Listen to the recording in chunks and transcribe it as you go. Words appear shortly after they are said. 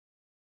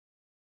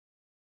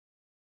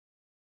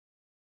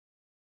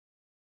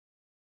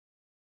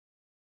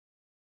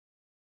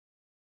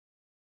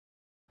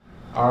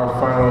Our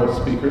final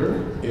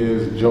speaker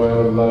is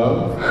Joanna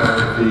Love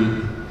of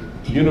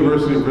the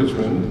University of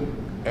Richmond,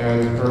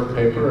 and her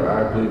paper,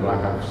 I believe I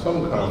have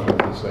some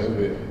confidence in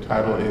saying, the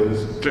title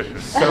is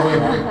Selling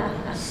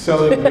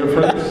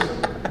Difference,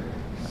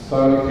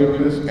 Sonic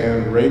Hipness,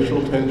 and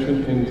Racial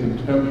Tension in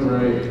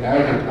Contemporary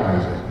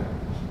Advertising.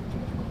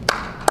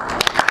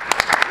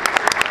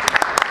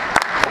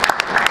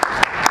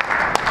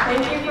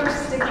 Thank you for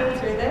sticking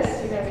through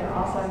this. You guys are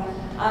awesome.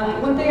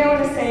 One thing I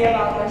want to say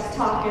about this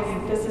talk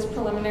is this is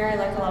preliminary,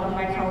 like a lot of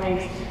my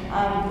colleagues.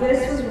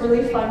 This was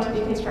really fun to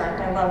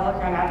deconstruct. I love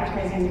working on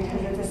advertising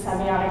because it's a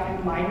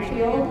semiotic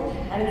minefield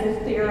and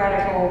it's a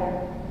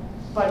theoretical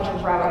bunch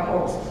of rabbit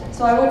holes.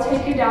 So I will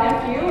take you down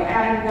a few,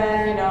 and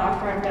then,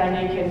 after I'm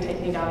done, you can take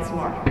me down some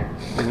more.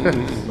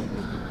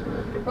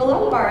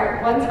 Roland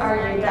Barthes once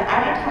argued that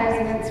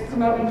advertisements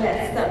promote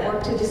myths that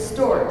work to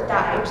distort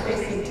that which they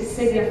seek to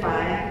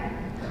signify.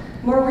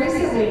 More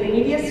recently,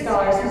 media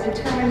scholars have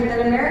determined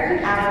that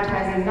American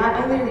advertising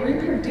not only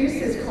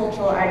reproduces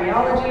cultural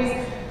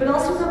ideologies, but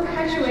also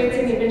perpetuates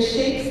and even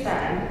shapes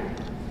them.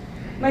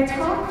 My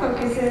talk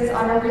focuses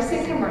on a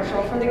recent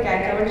commercial for the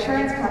Geico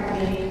insurance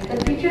company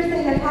that features the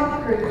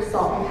hip-hop group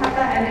Salt and Peppa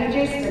and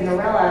DJ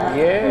Spinderella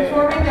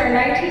performing their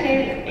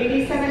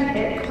 1987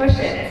 hit Push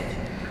It.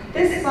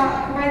 This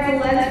spot provides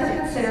a lens for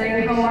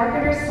considering how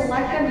marketers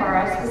select and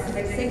borrow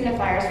specific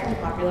signifiers from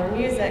popular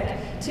music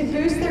to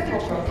boost their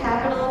cultural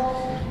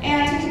capital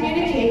and to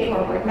communicate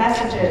corporate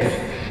messages,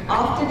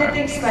 often at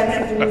the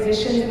expense of the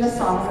musicians and the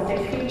songs that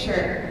they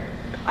feature.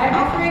 I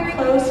offer a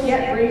close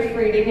yet brief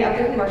reading of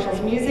the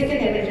commercial's music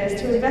and images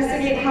to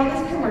investigate how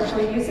this commercial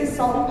uses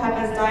Salt and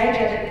Peppa's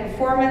diegetic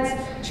performance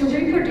to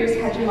reproduce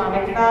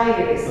hegemonic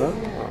values.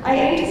 I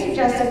aim to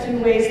suggest a few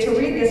ways to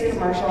read this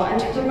commercial and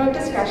to promote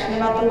discussion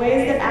about the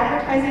ways that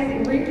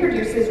advertising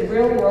reproduces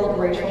real-world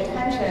racial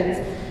tensions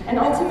and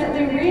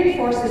ultimately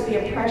reinforces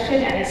the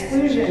oppression and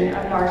exclusion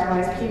of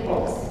marginalized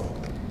peoples.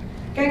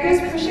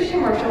 Geico's Push It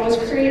commercial was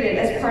created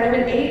as part of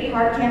an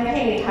 8-part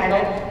campaign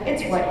titled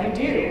It's What You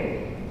Do.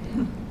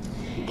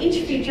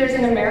 Each features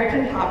an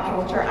American pop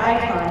culture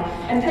icon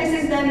and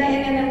places them in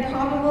an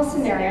improbable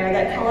scenario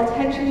that call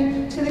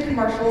attention to the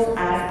commercials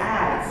as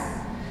ads.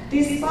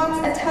 These spots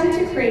attempt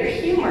to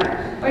create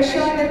humor by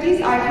showing that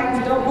these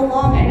icons don't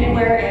belong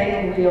anywhere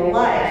in real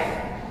life.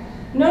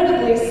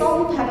 Notably,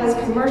 Salt and Peppa's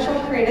commercial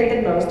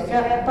created the most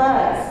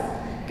buzz.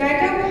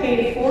 Geico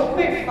paid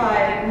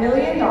 $4.5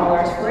 million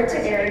for it to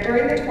air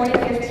during the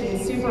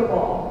 2015 Super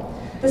Bowl.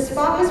 The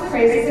spot was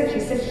praised as a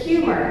piece of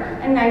humor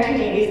and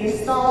 1980s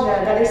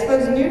nostalgia that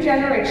exposed new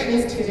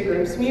generations to the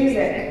group's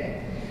music.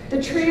 The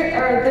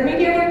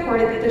media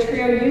reported that the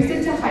trio used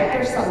it to hype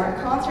their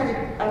summer concert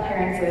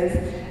appearances,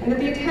 and that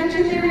the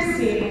attention they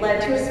received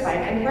led to a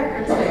spike in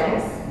record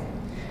sales.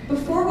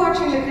 Before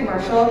watching the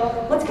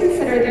commercial, let's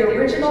consider the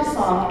original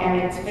song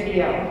and its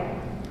video.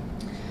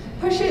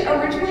 Push It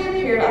originally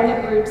appeared on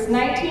the group's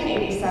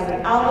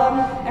 1987 album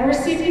and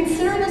received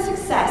considerable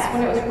success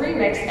when it was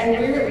remixed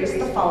and re-released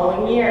the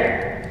following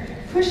year.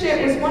 Push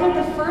It was one of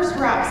the first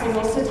rap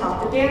singles to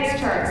top the dance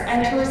charts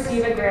and to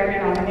receive a Grammy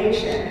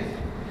nomination.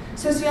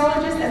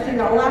 Sociologist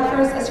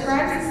Ethnicity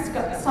ascribes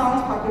the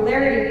song's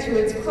popularity to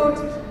its, quote,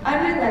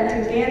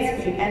 unrelenting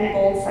dance beat and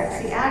bold,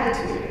 sexy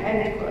attitude,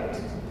 end quote.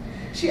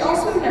 She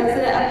also notes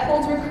that it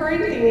upholds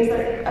recurring themes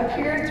that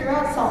appeared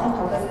throughout Salt and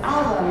Peppa's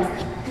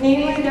albums,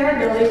 namely their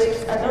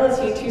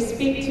ability to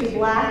speak to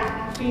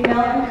Black,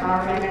 female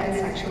empowerment, and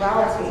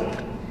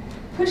sexuality.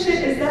 Push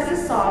It is thus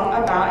a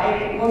song about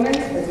a woman's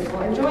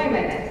physical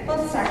enjoyment,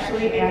 both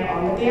sexually and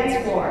on the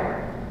dance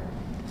floor.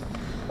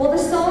 While the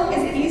song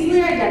is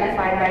easily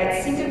identified by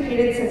its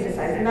syncopated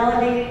synthesized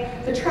melody,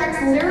 the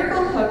track's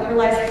lyrical hook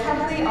relies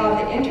heavily on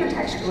the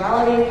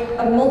intertextuality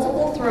of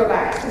multiple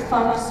throwbacks to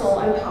funk, soul,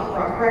 and pop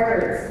rock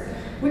records.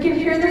 We can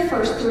hear the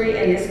first 3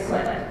 in this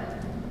clip.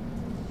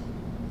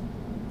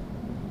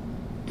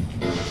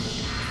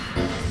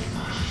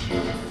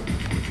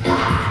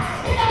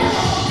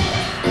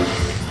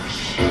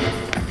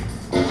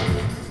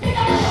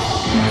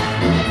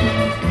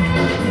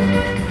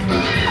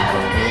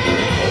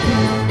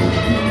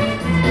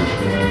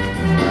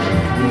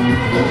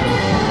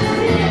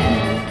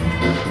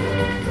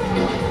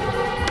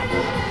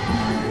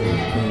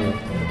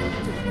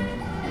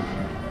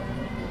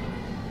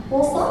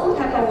 While Salt and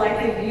Peppa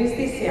likely used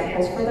these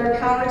samples for their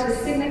power to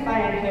signify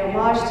and pay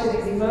homage to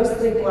these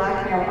mostly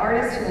Black male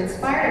artists who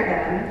inspired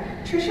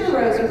them, Trisha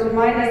Rose would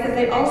remind us that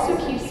they also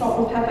keep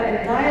Salt and Peppa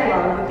in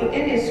dialogue with the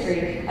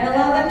industry and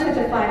allow them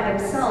to define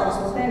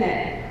themselves within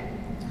it.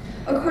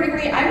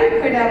 Accordingly, I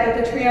would point out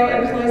that the trio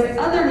employs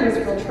other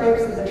musical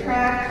tropes of the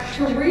track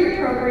to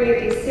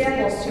reappropriate these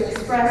samples to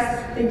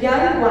express the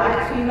young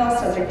Black female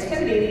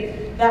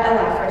subjectivity that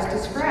Alafros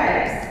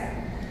describes.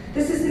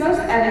 This is most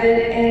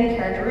evident in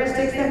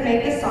characteristics that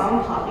make the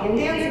song poppy and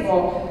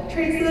danceable,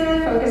 traits that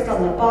are focused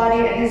on the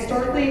body and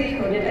historically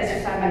coded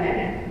as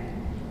feminine.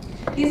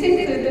 These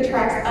include the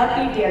track's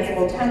upbeat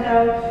danceable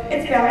tempo,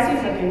 its bouncy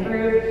hook and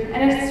groove,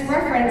 and its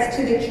reference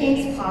to the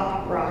Kinks'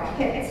 pop rock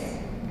hits.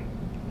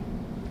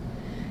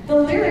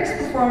 The lyrics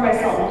performed by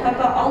Salt and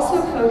Peppa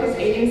also focus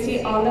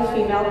agency on the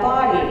female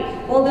body,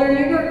 while their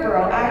New York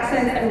borough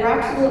accents and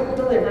rap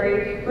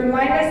delivery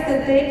remind us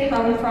that they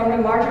come from the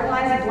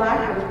marginalized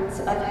Black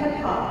roots of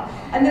hip-hop,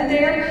 and that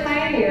they are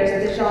pioneers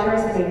of the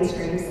genre's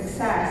mainstream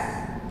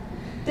success.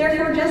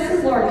 Therefore, just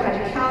as Lauren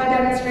Kajikawa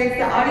demonstrates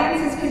that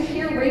audiences could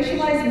hear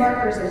racialized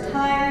markers of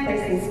time,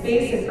 place, and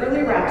space in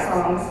early rap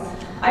songs,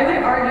 I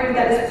would argue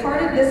that as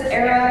part of this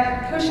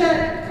era,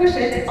 Push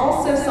It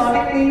also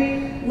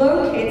sonically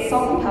locates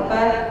Salt and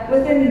Peppa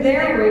within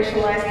their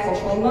racialized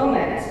cultural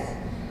moment.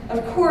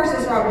 Of course,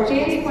 as Robin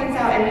James points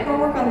out in her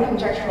work on the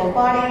conjectural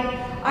body,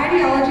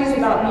 ideologies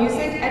about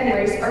music and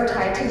race are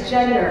tied to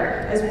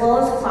gender, as well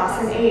as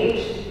class and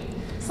age.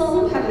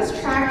 Salt and Peppa's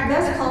track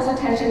thus calls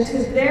attention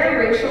to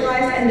their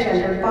racialized and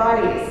gendered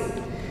bodies.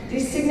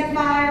 These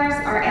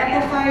signifiers are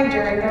amplified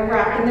during the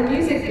rap in the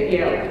music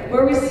video,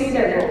 where we see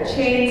their gold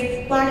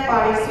chains, black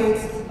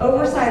bodysuits,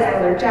 oversized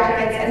leather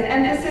jackets,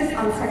 and emphasis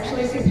on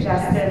sexually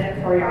suggestive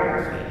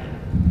choreography.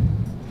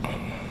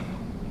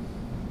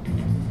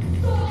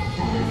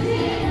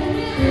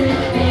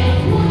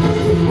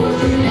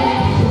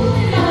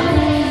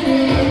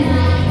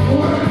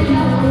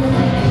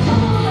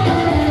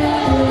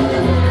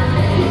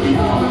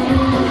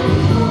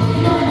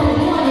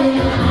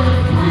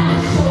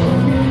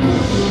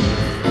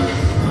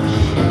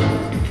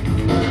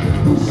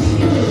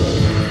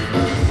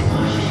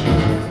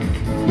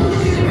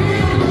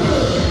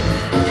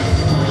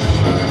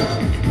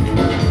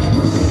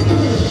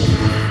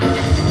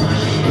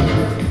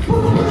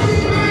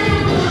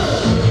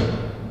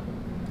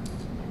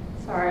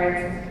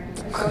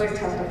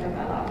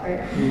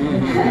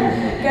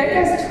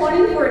 Geico's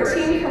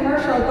 2014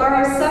 commercial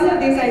borrows some of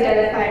these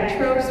identifying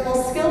tropes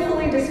while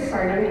skillfully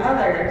discarding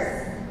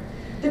others.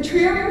 The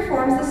trio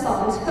performs the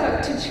song's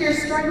hook to cheer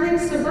struggling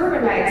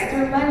suburbanites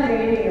through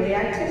mundane daily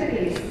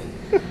activities.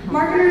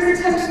 Marketers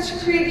attempt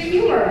to create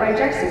humor by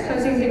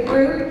juxtaposing the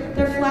group,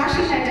 their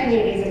flashy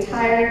 1980s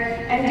attire,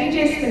 and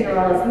DJ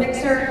Spinderella's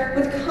mixer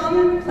with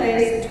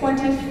commonplace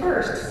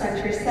 21st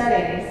century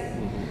settings.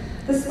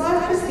 The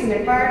spot's pristine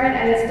environment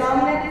and its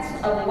dominance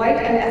of white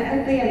and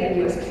ethnically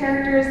ambiguous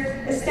characters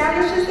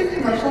establishes the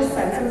commercial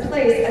sense of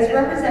place as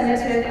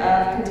representative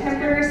of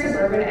contemporary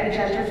suburban and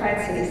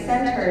gentrified city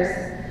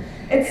centers.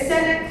 Its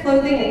set,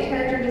 clothing, and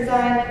character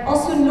design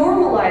also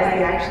normalize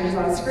the actions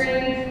on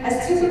screen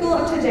as typical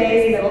of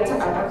today's middle to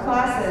upper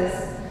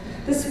classes.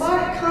 The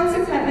spot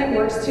consequently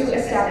works to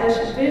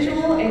establish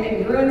visual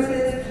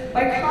incongruences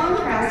by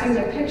contrasting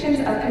depictions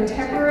of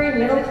contemporary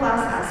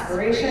middle-class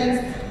aspirations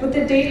with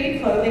the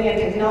dated clothing and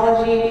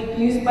technology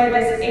used by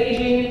this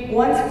aging,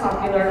 once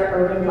popular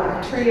urban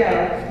Black trio.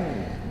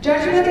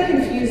 Judging by the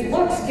confused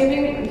looks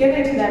given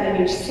to them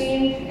in each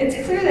scene, it's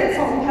clear that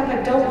Salt and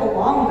Peppa don't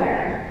belong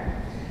there.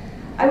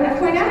 I would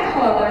point out,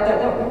 however,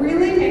 that what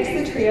really makes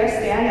the trio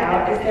stand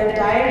out is their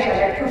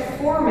diegetic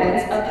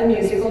performance of the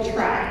musical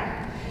track.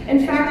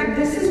 In fact,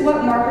 this is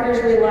what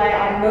marketers rely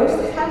on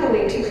most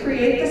heavily to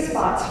create the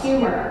spot's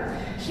humor.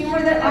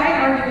 Humor that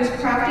I argue is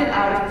crafted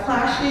out of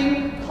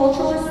clashing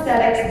cultural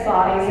aesthetics,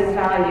 bodies, and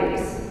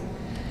values.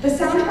 The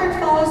soundtrack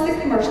follows the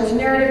commercial's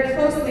narrative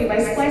closely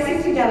by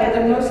splicing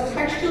together the most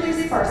textually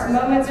sparse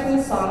moments from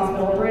the song's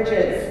middle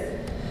bridges.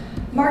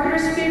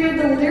 Marketers favored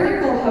the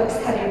lyrical hook's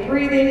heavy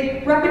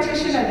breathing,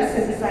 repetition of the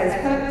synthesized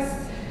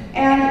hooks,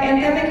 and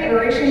anthemic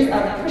iterations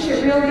of Push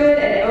It Real Good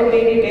and Oh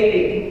Baby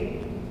Baby.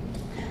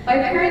 By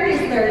pairing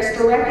these lyrics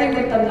directly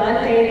with the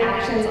mundane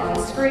actions on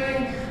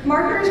screen,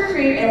 marketers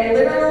create a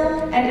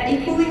literal and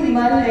equally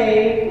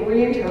mundane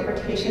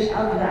reinterpretation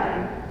of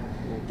them.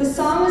 The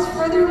song is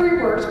further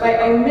reworked by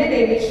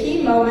omitting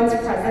key moments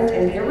present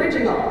in the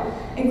original,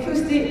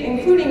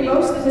 including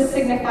most of the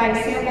signifying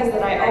samples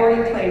that I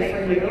already played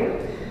for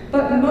you,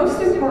 but most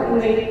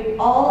importantly,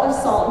 all of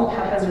Salt and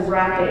Peppa's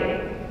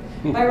rapping.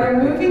 By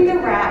removing the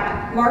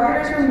rap,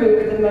 marketers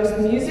removed the most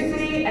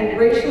musically and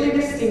racially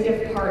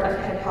distinctive part of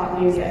hip-hop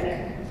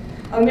music.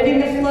 Omitting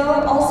the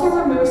flow also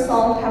removes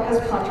Salt and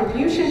Peppa's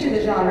contribution to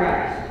the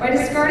genre by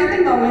discarding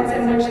the moments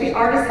in which the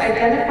artists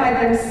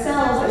identify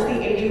themselves as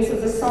the agents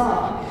of the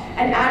song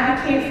and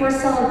advocate for a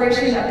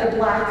celebration of the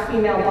Black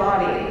female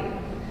body.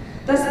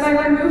 Thus, by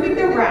removing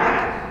the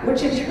rap,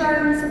 which in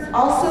turn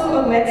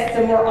also omits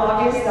the more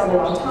obvious double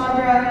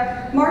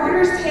entendre,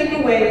 marketers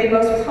take away the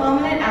most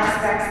prominent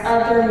aspects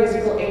of their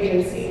musical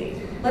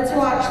agency. Let's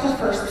watch the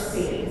first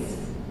scenes.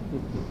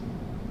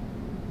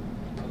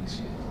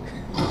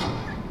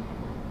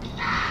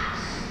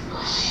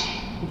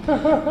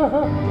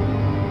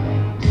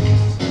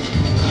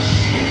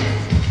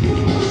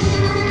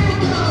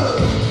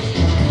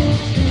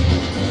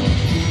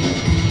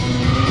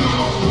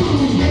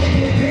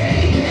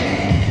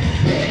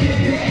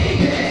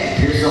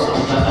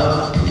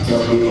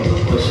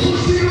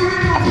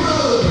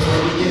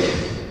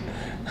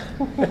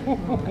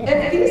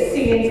 If these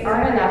scenes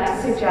aren't enough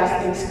to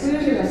suggest the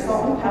exclusion of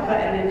Salt and Peppa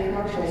in the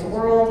commercial's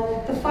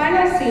world, the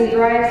final scene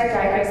drives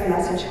Geico's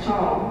message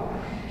home.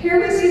 Here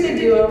we see the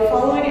duo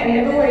following a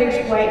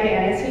middle-aged white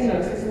man as he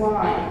mows his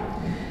lawn.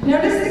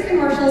 Notice the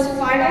commercial's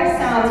final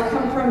sounds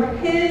come from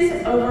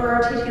his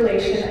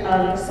over-articulation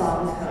of the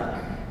song's hook.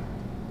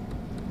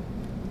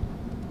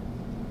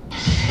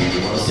 If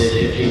you want to save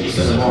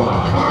 15% or more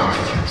on car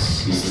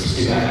insurance, you switch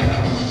to Geico.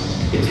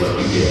 It's what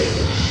you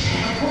get.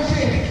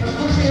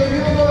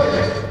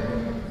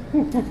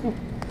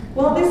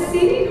 While this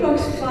scene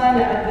pokes fun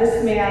of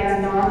this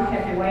man's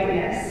non-hip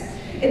whiteness,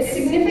 it's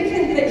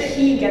significant that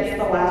he gets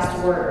the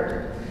last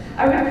word.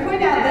 I would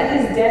point out that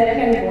his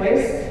deadpan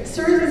voice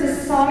serves as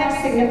a sonic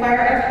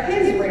signifier of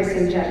his race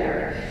and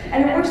gender,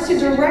 and it works to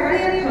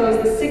directly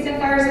oppose the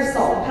signifiers of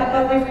salt and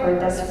pepper we've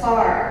heard thus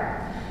far.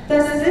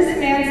 Thus, this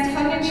man's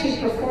tongue-in-cheek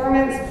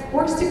performance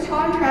works to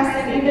contrast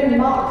and even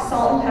mock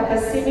Salt and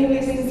Peppa's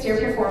seemingly sincere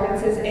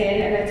performances in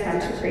an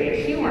attempt to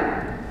create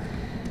humor.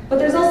 But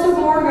there's also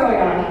more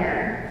going on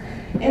here.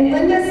 In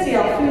Linda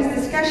Sealfoo's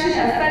discussion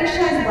of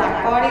fetishized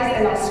black bodies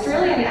in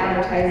Australian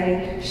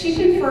advertising, she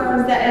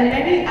confirms that in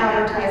many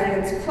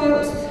advertisements,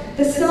 quote,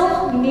 the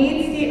self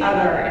needs the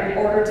other in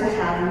order to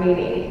have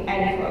meaning,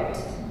 end quote.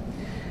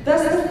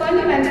 Thus, the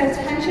fundamental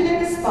tension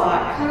in the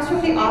spot comes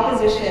from the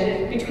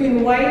opposition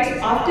between white,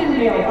 often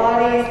male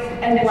bodies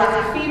and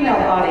black female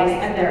bodies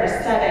and their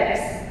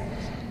aesthetics.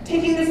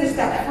 Taking this a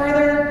step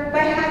further, by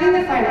having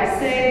the final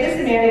say,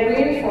 this man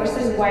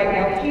reinforces white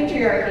male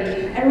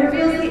patriarchy and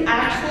reveals the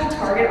actual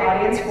target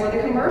audience for the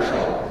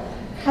commercial.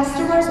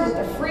 Customers with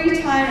the free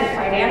time and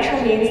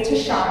financial means to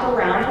shop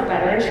around for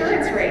better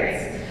insurance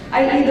rates,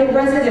 i.e. the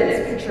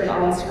residents pictured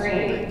on the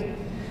screen.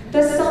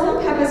 Thus, Salt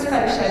and Peppa's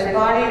fetishized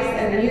bodies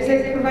and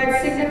music provide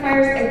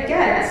signifiers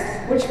against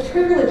which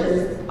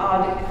privileged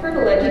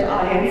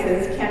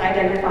audiences can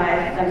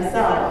identify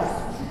themselves.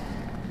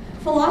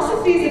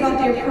 Philosophies about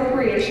the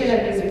appropriation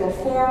of musical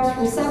forms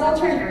from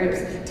subaltern groups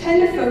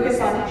tend to focus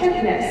on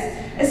hipness,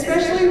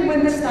 especially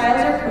when the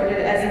styles are coded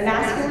as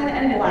masculine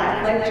and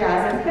black like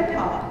jazz and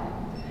hip-hop.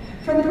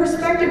 From the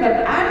perspective of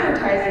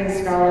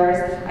advertising scholars,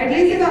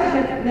 ideas about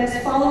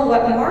hipness follow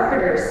what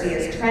marketers see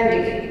as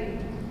trendy.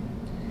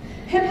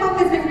 Hip-hop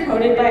has been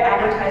coded by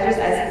advertisers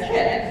as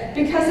hip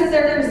because of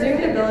their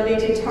presumed ability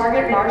to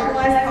target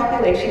marginalized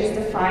populations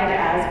defined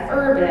as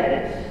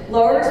urban,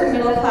 lower to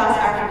middle-class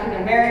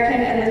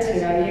African-American and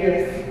Latino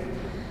youth.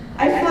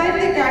 I find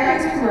that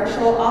Geico's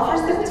commercial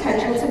offers the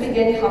potential to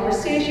begin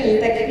conversations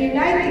that can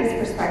unite these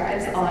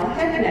perspectives on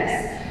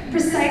hipness,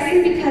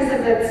 precisely because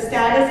of its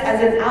status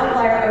as an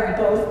outlier of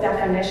both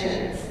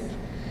definitions.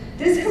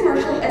 This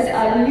commercial is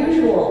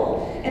unusual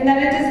in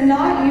that it does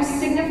not use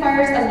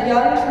signifiers of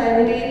young,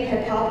 trendy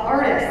hip-hop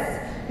artists,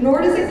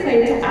 nor does it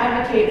claim to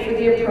advocate for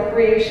the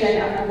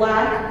appropriation of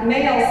black,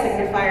 male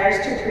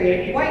signifiers to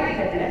create white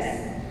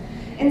hipness.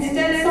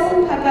 Instead, Salt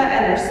and Peppa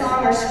and their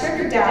song are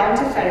stripped down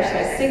to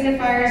fetishized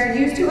signifiers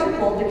used to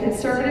uphold the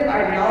conservative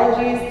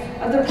ideologies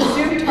of the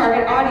presumed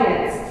target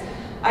audience,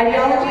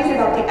 ideologies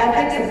about the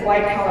ethics of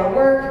white-collar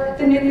work,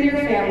 the nuclear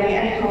family,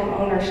 and home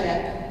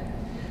ownership.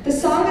 The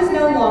song is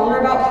no longer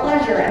about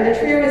pleasure, and the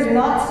trio is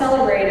not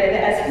celebrated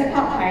as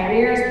hip-hop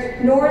pioneers,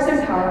 nor as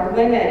empowered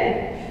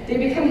women. They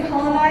become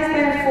colonized by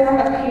a form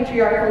of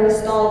patriarchal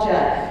nostalgia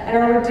and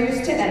are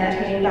reduced to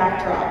entertaining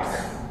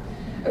backdrops.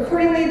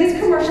 Accordingly, this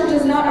commercial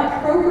does not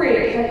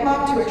appropriate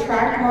hip-hop to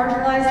attract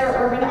marginalized or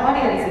urban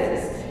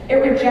audiences. It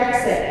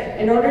rejects it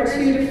in order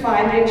to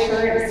define the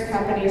insurance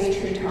company's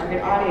true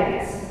target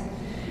audience.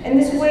 In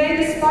this way,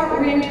 the spot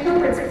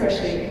reinterprets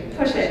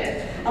Push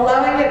It,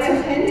 allowing it to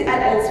hint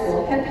at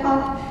old-school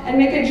hip-hop and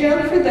make a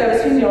joke for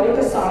those who know what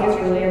the song is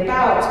really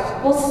about,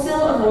 while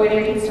still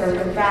avoiding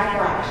conservative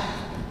backlash.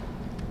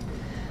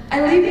 I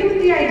leave you with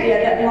the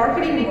idea that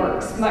marketing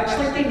works, much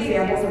like the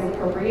examples of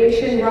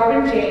appropriation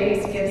Robin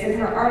James gives in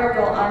her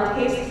article on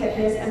taste,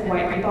 hipness, and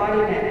white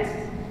embodiment.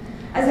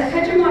 As a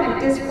hegemonic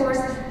discourse,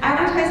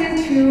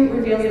 advertising too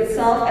reveals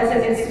itself as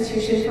an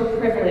institution for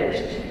privilege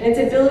and its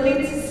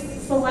ability to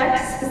select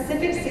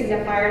specific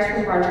signifiers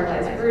from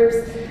marginalized groups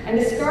and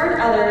discard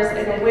others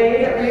in a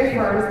way that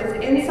reaffirms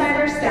its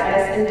insider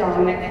status in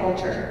dominant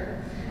culture.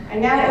 I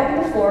now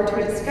open the floor to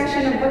a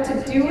discussion of what to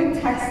do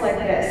with texts like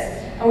this,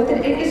 and with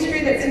an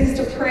industry that seems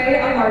to prey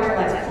on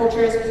marginalized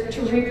cultures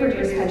to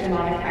reproduce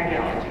hegemonic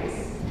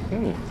ideologies.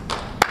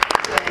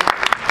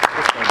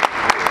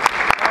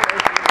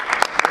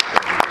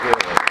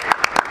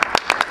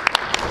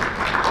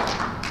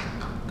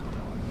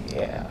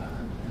 Yeah.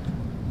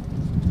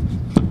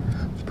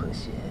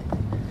 Push it.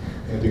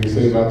 Anything to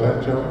say about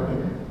that,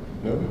 John?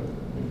 No?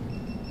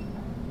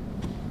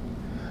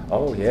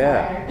 Oh,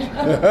 yeah.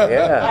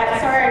 Yeah.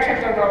 Sorry I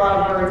tripped over a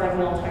lot of words. I'm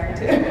a little tired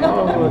too.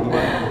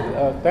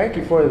 Thank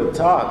you for the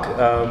talk.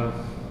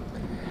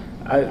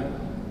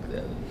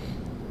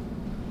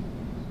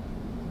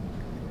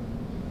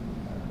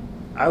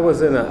 I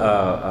was in a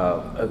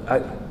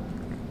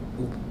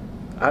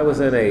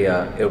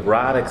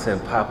erotics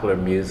and popular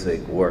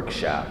music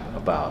workshop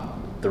about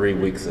 3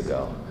 weeks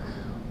ago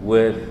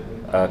with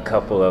a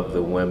couple of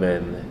the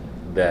women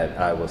that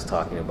I was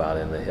talking about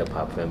in the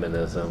hip-hop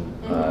feminism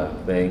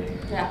thing.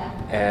 Yeah.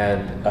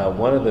 And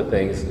one of the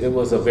things, it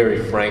was a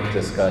very frank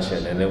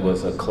discussion, and it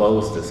was a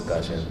closed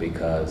discussion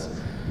because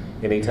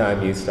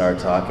anytime you start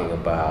talking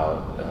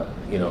about,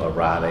 you know,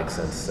 erotics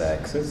and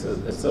sex,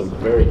 it's a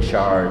very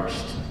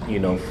charged, you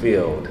know,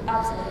 field.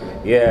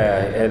 Absolutely.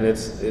 Yeah, and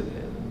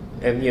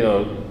and you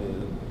know,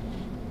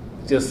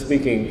 just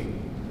speaking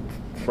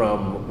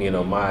from, you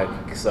know, my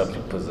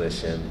subject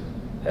position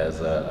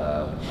as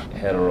a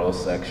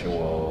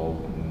heterosexual,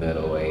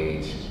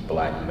 middle-aged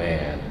black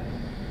man,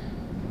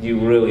 you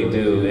really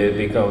do, it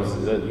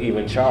becomes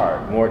even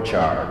more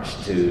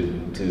charged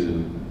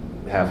to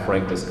have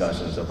frank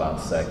discussions about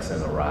sex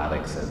and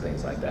erotics and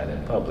things like that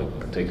in public,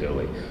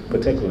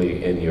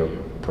 particularly in your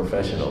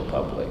professional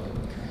public.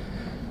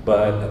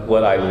 But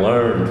what I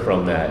learned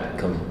from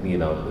that, you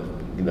know,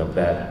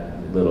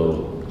 that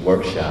little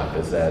workshop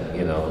is that,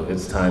 you know,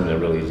 it's time to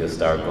really just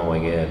start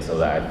going in. So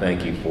that I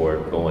thank you for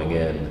going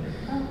in,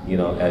 you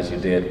know, as you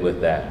did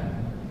with that.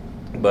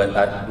 But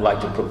I'd like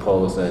to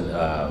propose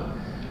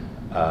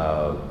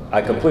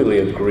I completely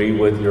agree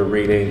with your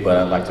reading, but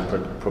I'd like to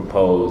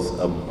propose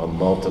a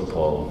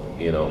multiple,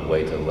 you know,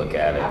 way to look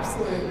at it.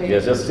 Absolutely. Yeah,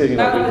 just to, you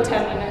know, that was the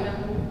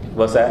 10-minute.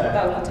 What's that?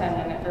 That was the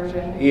 10-minute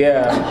version.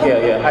 Yeah.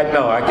 I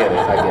know. I get it.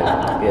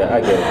 Yeah,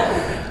 I get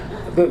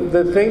it.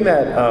 The thing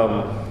that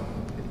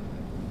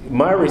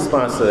my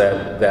response to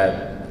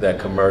that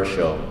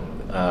commercial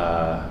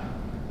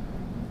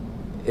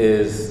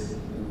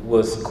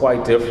was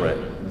quite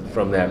different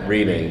from that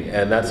reading,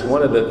 and that's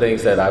one of the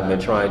things that I've been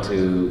trying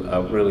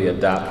to really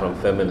adopt from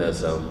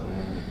feminism,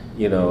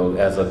 you know,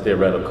 as a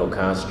theoretical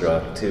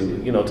construct,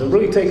 to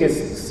really take it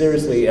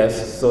seriously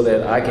so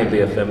that I can be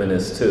a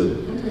feminist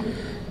too.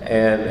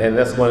 And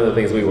that's one of the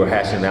things we were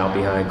hashing out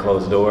behind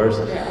closed doors.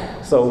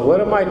 Yeah. So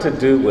what am I to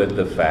do with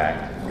the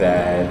fact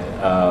that,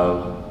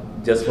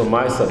 just from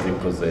my subject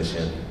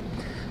position,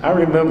 I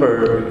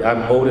remember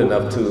I'm old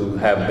enough to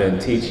have been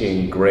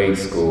teaching grade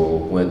school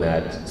when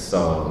that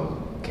song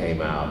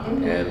came out.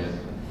 And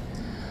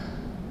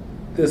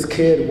this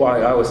kid,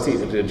 while I was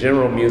teaching, the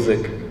general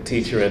music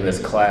teacher in this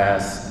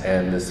class,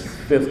 and this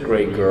 5th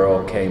grade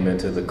girl came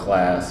into the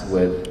class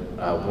with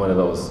one of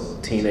those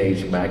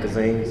teenage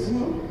magazines.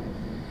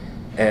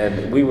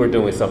 And we were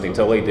doing something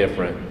totally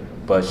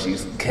different, but she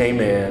came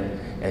in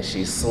and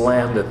she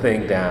slammed the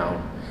thing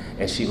down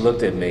and she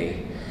looked at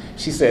me.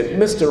 She said,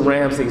 "Mr.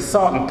 Ramsey,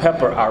 salt and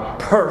pepper are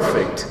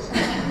perfect."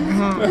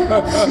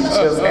 She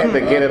just had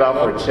to get it off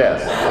her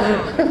chest.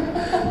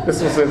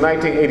 This was in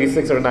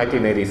 1986 or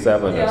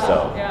 1987 or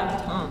so.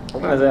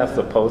 As I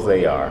suppose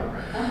they are.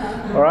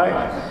 All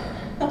right?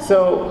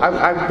 So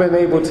I've been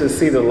able to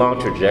see the long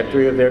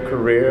trajectory of their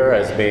career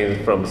as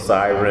being from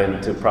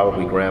siren to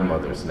probably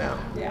grandmothers now.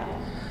 Yeah.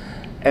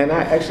 And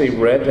I actually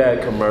read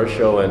that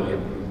commercial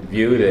and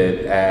viewed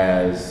it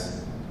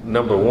as,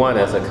 number one,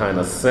 as a kind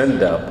of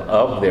send-up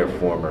of their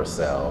former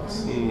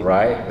selves,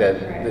 right?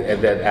 That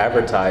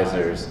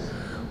advertisers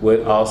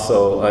would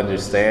also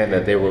understand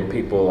that there were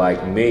people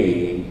like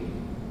me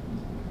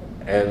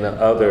and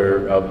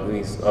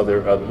others of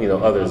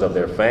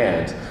their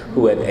fans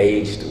who had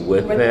aged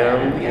with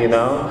them, yes. you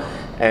know,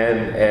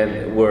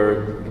 and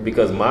were,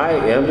 because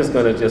I'm just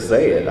going to just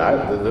say it.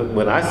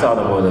 When I saw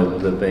them on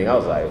the thing, I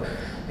was like,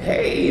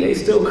 hey, they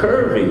still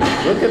curvy.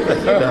 Look at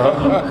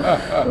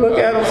them, look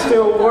at them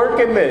still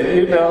working it,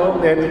 you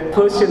know, and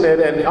pushing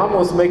it and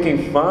almost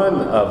making fun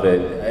of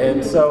it.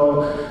 And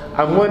so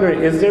I'm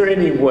wondering, is there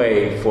any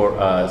way for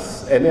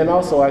us, and then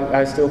also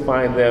I still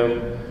find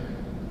them,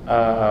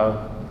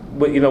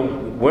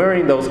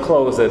 wearing those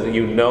clothes that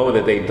you know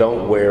that they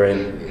don't wear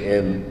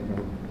in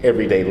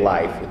everyday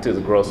life to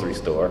the grocery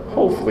store.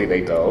 Hopefully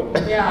they don't.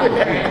 Yeah.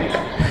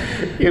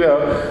 You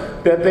know,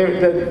 that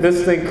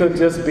this thing could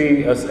just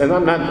be, and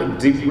I'm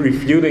not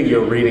refuting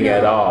your reading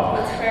at all.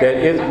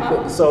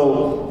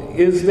 So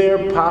is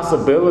there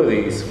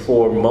possibilities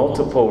for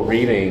multiple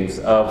readings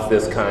of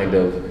this kind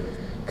of,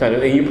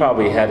 and you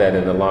probably had that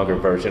in the longer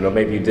version, or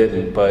maybe you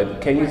didn't,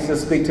 but can you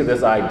just speak to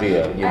this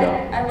idea, you know?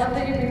 I love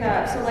that you bring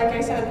that up. So like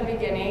I said at the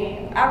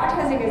beginning,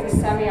 advertising is a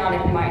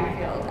semiotic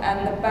minefield,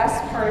 and the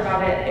best part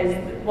about it is,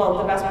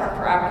 the best part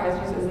for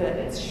advertisers is that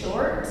it's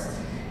short,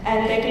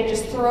 and they can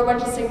just throw a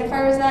bunch of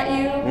signifiers at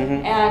you,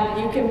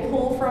 and you can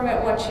pull from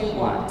it what you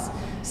want.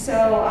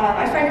 So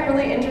I find it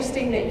really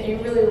interesting that you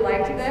really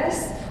liked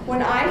this.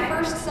 When I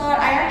first saw it,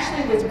 I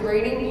actually was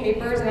grading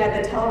papers and I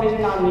had the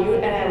television on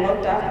mute, and I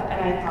looked up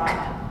and I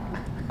thought,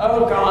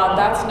 oh God,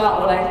 that's not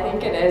what I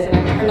think it is. And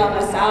I turned on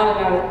the sound,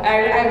 and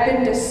I've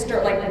been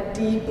disturbed, like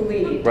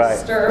deeply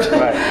disturbed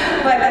by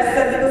this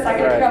since the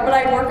second came out. But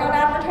I work on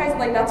advertising,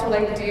 like that's what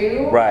I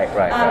do.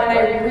 And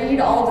I read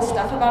all the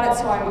stuff about it,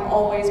 so I'm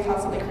always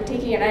constantly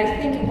critiquing it. And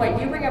I think what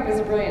you bring up is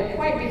a brilliant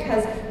point,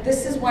 because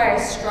this is why I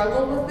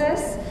struggled with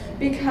this,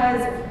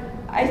 because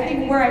I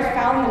think where I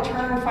found the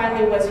term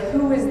finally was,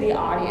 who is the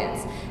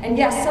audience? And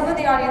yes, some of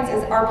the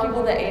audiences are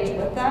people that age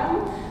with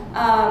them.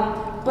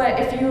 But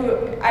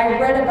I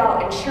read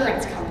about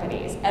insurance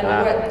companies and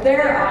what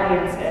their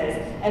audience is,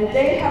 and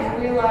they have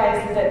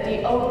realized that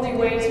the only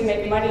way to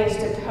make money is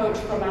to poach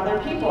from other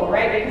people,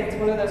 right? Because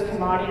it's one of those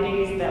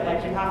commodities that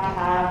like you have to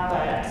have,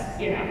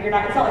 but you know,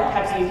 it's not like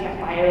Pepsi, you can't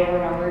buy it over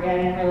and over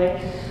again, really.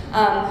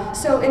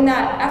 So in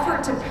that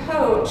effort to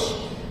poach,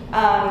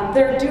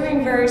 they're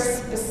doing very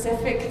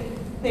specific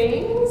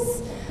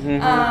things,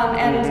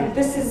 and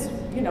this is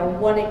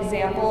one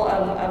example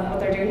of what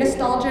they're doing.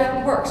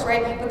 Nostalgia works,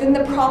 right? But then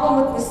the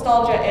problem with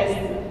nostalgia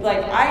is,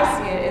 like I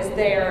see it, is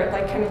they're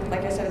kind of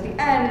like I said at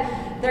the end,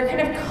 they're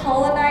kind of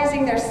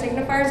colonizing their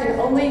signifiers and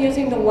only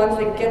using the ones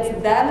that gets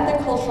them the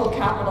cultural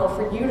capital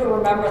for you to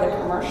remember the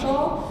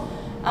commercial,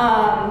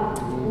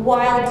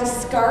 while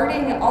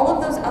discarding all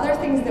of those other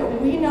things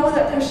that we know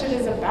that Push It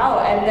is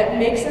about and that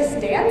makes us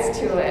dance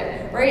to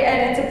it, right?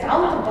 And it's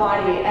about the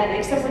body, and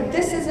except for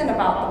this isn't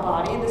about the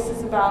body, this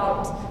is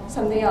about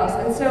something else.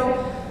 And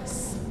so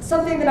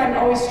something that I'm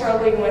always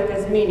struggling with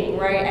is meaning,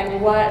 right?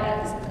 And what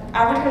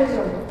advertisers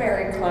are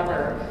very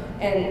clever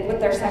and with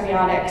their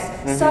semiotics.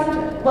 And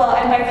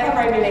by clever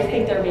I mean they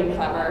think they're being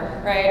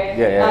clever, right?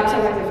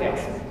 Sometimes it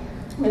fails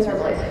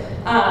miserably.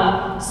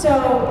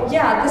 So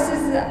yeah, this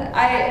is,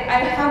 I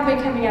have been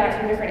coming at it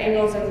from different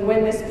angles, and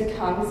when this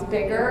becomes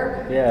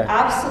bigger,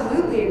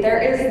 absolutely,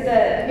 there is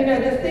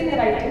the thing that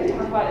I didn't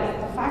talk about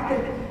is the fact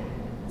that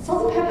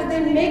Salt and Pepper,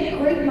 they make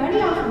great money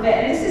off of it,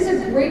 and this is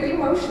a great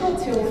promotional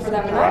tool for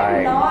them, and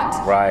I'm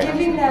not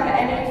giving them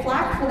any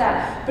flack for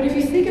that. But if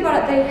you think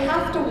about it, they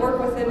have to work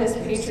within this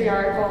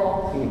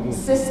patriarchal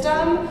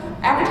system.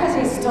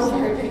 Advertising is still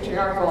very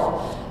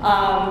patriarchal,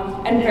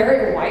 and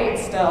very white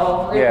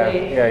still,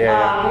 really.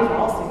 We've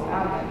all seen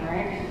that one,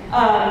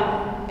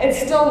 right? It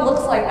still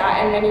looks like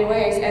that in many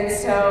ways, and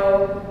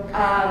so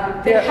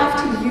they have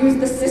to use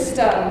the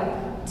system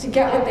to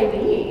get what they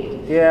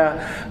need.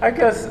 Yeah,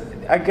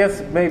 I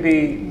guess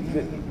maybe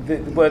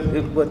what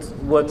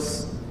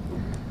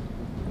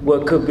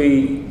could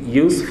be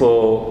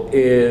useful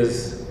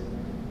is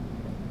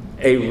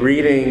a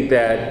reading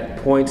that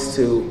points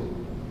to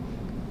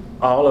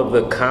all of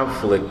the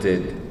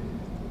conflicted,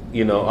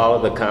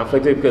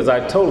 because I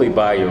totally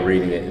buy your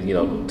reading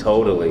it,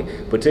 totally,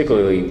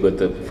 particularly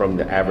with from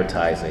the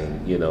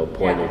advertising,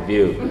 point of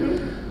view.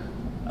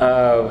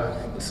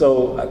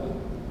 So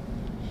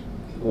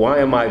why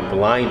am I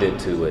blinded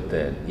to it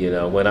then?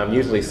 When I'm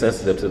usually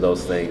sensitive to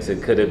those things,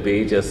 could it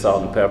be just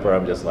Salt and Pepper?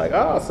 I'm just like,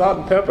 oh, Salt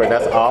and Pepper.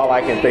 That's all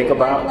I can think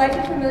about. Like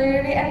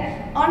familiarity,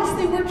 and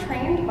honestly, we're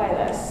trained by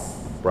this.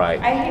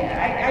 Right.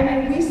 I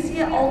mean, we see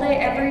it all day,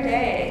 every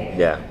day.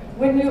 Yeah.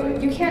 When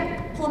you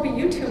can't pull up a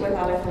YouTube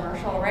without a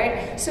commercial,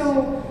 right?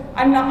 So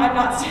I'm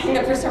not saying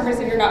that for some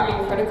reason you're not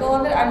being critical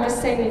of it. I'm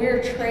just saying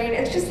we're trained.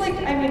 It's just like,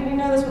 I mean,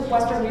 this with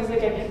Western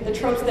music and the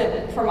tropes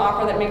from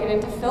opera that make it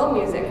into film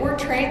music. We're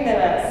trained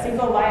that a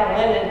single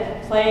violin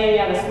and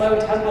playing on a slow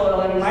tempo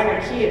in a minor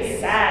key is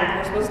sad.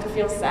 We're supposed to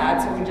feel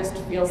sad, so we just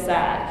feel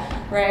sad,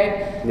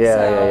 right?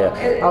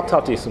 I'll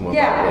talk to you some more.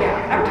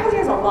 Advertising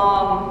has a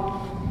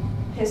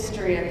long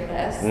history of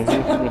this.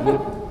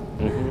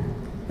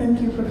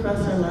 Thank you,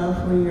 Professor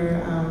Love, for your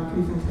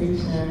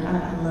presentation.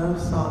 I love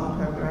Salt and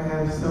Pepper. I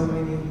have so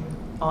many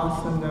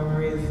awesome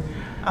memories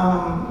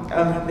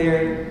of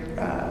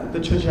the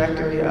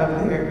trajectory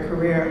of their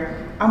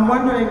career. I'm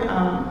wondering,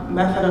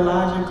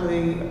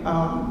 methodologically,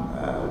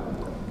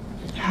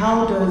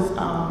 how does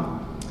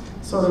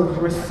sort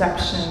of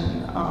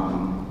reception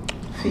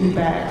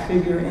feedback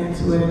figure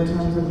into it in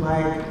terms of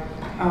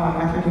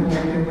African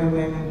American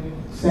women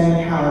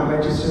saying how it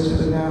registers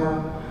for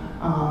them?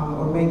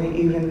 Or maybe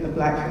even the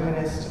Black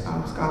feminist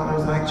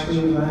scholars like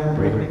Treva and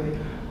Brittany,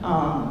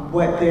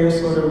 what their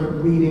sort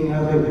of reading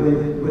of it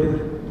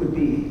would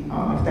be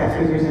if that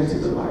figures into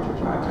the larger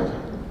project.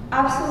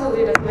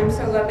 Absolutely does. I'm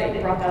so glad that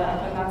you brought that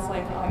up, and that's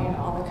like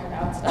all the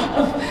cutout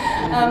stuff.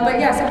 But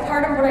yeah, so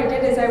part of what I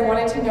did is I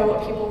wanted to know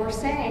what people were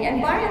saying,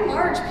 and by and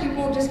large,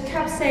 people just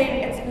kept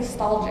saying it's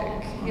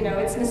nostalgic.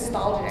 It's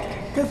nostalgic.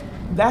 Because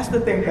that's the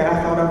thing that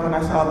I thought of when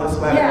I saw the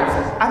sweaters.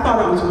 Yeah. I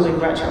thought it was really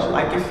retro.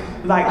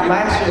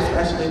 Last year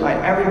especially,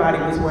 everybody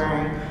was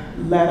wearing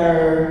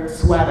leather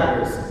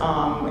sweaters,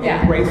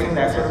 embracing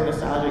that sort of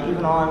nostalgia,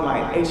 even on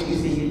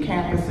HBCU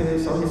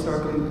campuses, so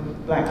historically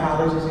Black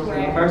colleges and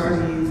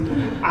universities.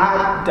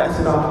 I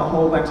dusted off a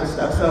whole bunch of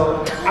stuff.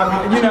 So,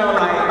 I'm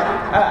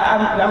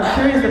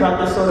curious about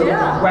this sort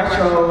of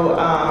retro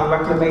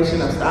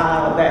reclamation of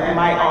style that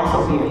might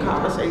also be a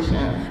conversation.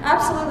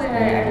 Absolutely,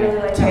 I really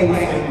like taste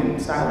that and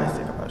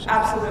stylistic approaches.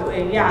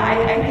 Absolutely, yeah.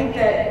 I think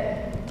that,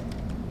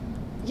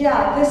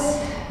 this,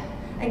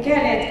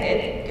 again,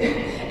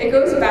 it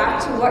goes back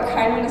to what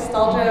kind of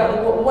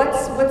nostalgia,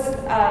 what's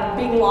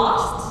being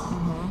lost,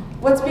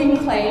 what's being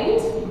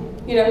claimed,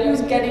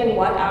 who's getting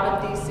what out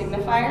of these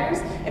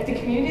signifiers. If the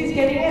community's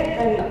getting it,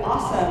 then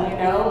awesome,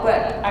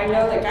 but I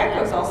know that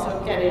Geico's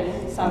also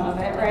getting some of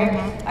it, right?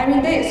 I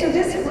mean, the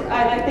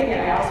thing that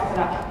I also put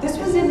out, this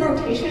was in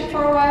rotation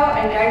for a while,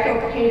 and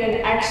Geico paid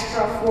an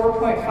extra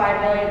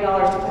 $4.5 million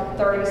to put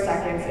 30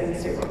 seconds in the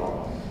Super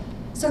Bowl.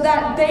 So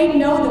that they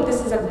know that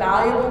this is a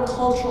valuable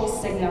cultural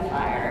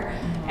signifier.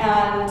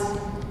 And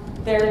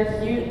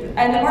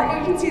and the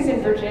Martin Agency is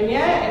in Virginia,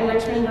 in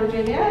Richmond,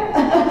 Virginia.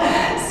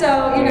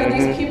 So, you know,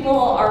 these people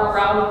are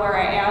around where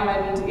I am,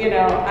 and, you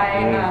know,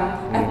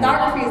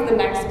 ethnography is the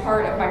next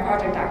part of my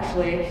project,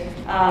 actually,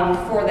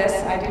 for this.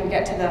 I didn't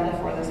get to them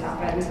before this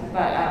happened,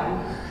 but...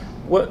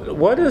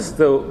 What is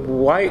the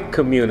white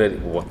community,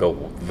 the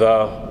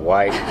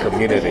white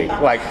community?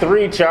 Like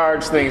 3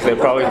 charged things that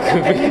probably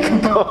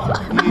could go,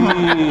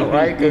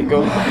 right? Could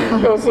go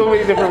so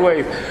many different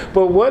ways.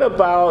 But what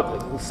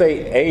about,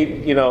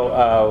 say,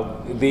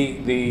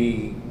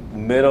 the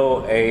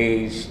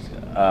middle-aged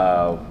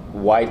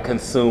white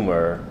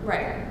consumer,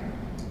 right,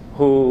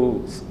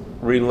 whose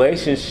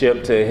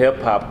relationship to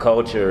hip-hop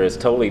culture is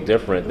totally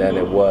different than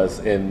it was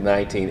in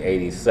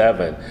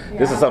 1987. Yeah.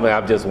 This is something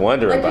I'm just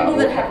wondering like about. People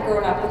that have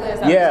grown up with it.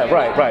 Yeah,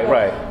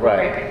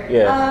 right.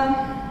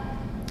 Yeah.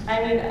 I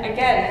mean,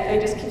 again, they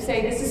just keep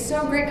saying, this is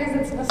so great because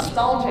it's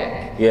nostalgic.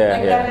 Yeah,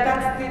 like yeah.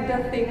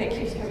 That's the thing that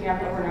keeps coming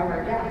up over and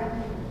over.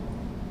 Yeah.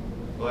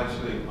 Well,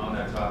 actually, on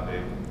that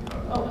topic,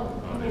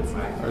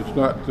 It's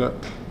not,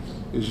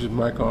 is your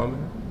mic on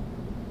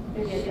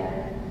there? Maybe it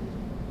died.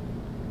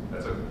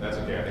 That's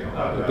okay. I think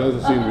I'll It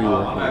doesn't seem to be on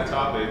working. that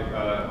topic,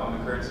 on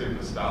the currency of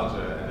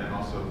nostalgia, and then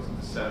also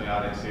the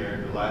semiotics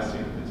here, the last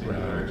scene in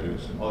particular,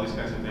 all these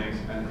kinds of things,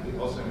 and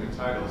also in your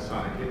title,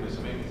 Sonic Hipness,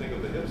 it made me think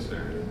of the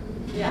hipster.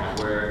 Yeah.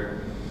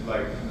 Where,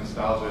 like,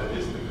 nostalgia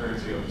is the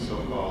currency of the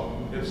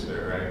so-called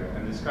hipster, right?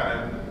 And this kind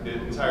of, the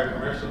entire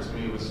commercial to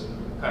me was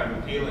kind of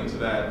appealing to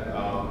that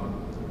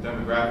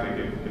demographic,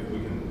 if we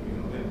can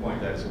pinpoint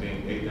that as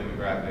being a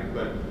demographic.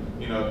 But,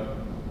 you know,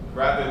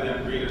 rather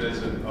than read it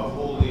as a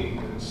wholly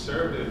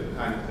conservative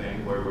kind of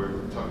thing, where we're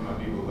talking about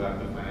people who have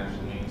the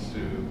financial means to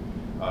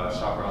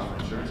shop around for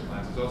insurance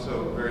plans, it's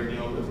also a very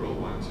neoliberal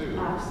one too.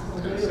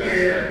 Absolutely. To the sense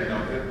that, you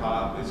know, hip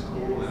hop is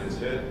cool and it's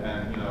hip,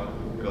 and, you know,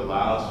 it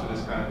allows for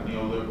this kind of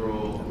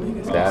neoliberal,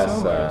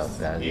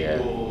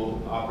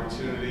 equal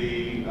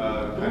opportunity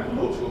kind of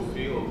cultural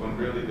field, when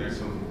really there's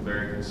some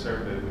very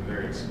conservative and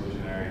very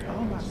exclusionary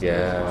elements.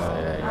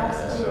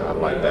 Absolutely. I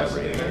like that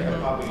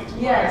reading. Popping into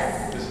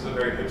Yes. This is a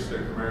very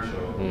hipster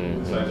commercial,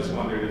 so I just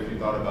wondered if you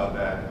thought about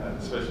that,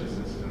 especially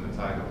since it's in the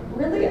title.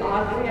 Really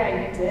oddly,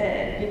 I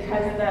did,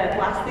 because the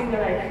last thing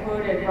that I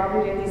quoted,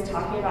 Robin Daly's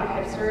talking about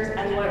hipsters,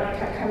 and what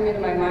kept coming into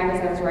my mind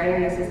as I was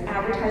writing this is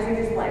advertising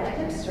is like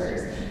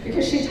hipsters,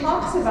 because she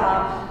talks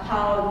about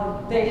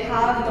how they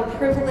have the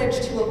privilege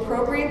to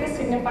appropriate the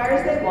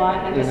signifiers they want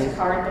and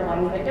discard the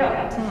ones they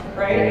don't,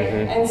 right?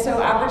 And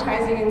so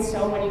advertising in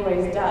so many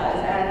ways does.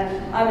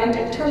 And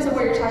in terms of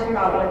what you're talking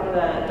about with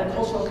the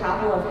cultural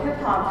capital of hip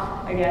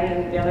hop,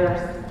 again, the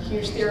other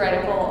huge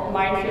theoretical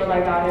minefield I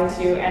got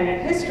into,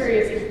 and history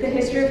is the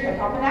history of hip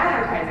hop and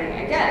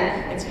advertising.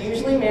 Again, it's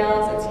usually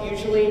males, it's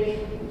usually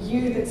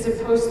youth, it's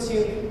supposed to,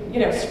 you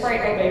know,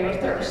 sprite obey your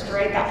thirst,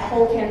 right? That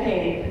whole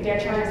campaign. Dan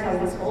Charnas has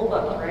this whole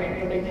book, right?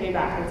 The Big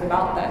Payback, it's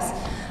about this.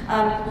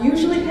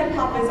 Usually hip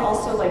hop is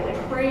also like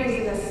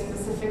praised in a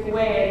specific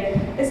way.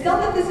 It's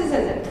not that this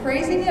isn't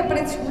praising it, but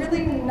it's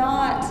really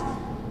not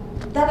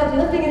that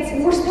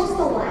uplifting. We're supposed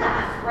to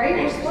laugh, right?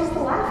 We're supposed to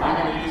laugh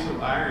at it. The use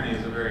of irony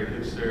is a very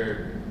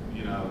hipster,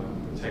 you know,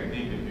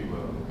 technique, if you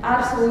will.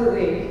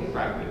 Absolutely.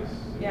 Practice.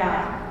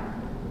 Yeah.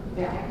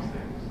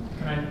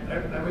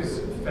 I was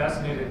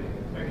fascinated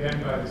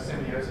again by the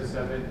symbiosis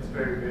of it. It's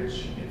very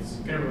rich. It's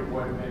going to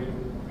reward many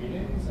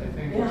readings, I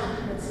think.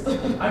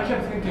 Yeah. I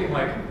kept thinking,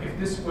 like, if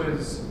this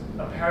was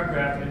a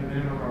paragraph in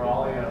Minimum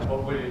Moralia,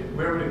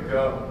 where would it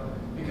go?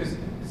 Because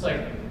it's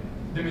like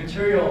the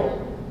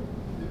material,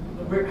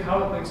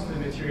 how it links to the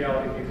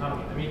materiality of the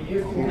economy. I mean,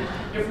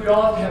 if we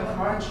all have to have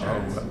car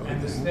insurance,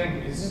 and this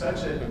thing is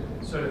such a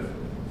sort of,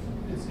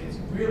 it's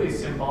really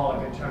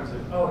symbolic in terms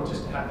of,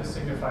 just have this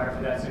signifier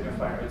for that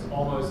signifier. It's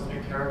almost a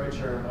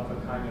caricature of a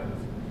kind of,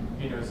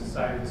 you know,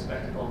 society of the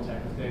spectacle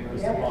type of thing, or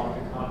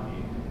symbolic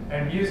economy.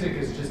 And music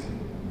is just,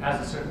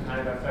 has a certain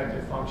kind of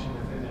affective function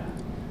within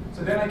that.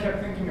 So then I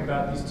kept thinking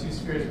about these two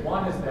spheres.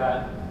 One is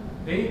that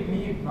they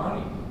need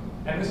money.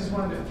 And this is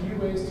one of the few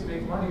ways to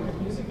make money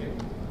with music,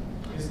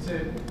 is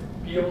to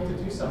be able to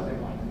do something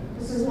like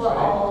this. This is what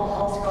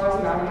all scholars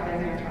of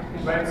advertising are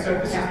talking about. Right, so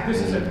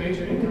this is a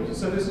major income.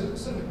 So there's a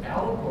sort of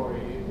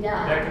allegory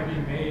that can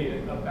be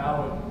made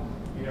about,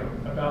 you know,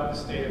 about the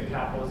state of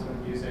capitalism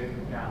in music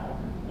now.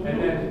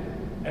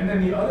 And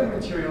then the other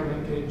material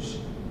linkage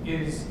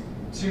is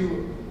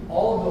to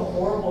all of the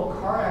horrible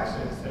car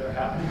accidents that are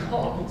happening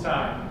all the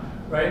time,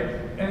 right?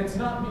 And it's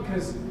not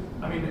because,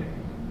 I mean,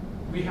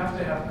 we have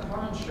to have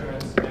car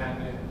insurance,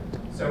 and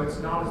so it's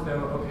not as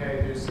though,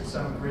 okay, there's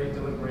some great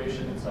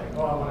deliberation. It's like,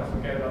 I want to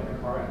forget about the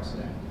car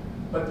accident.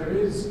 But there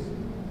is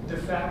the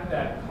fact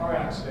that car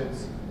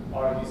accidents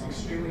are these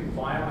extremely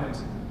violent,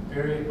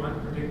 very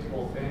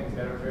unpredictable things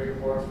that are very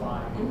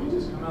horrifying, and they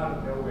just come out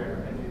of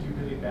nowhere, and they do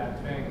really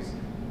bad things.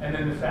 And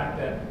then the fact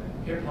that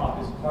hip-hop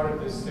is part of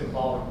this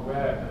symbolic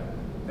web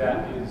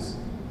that is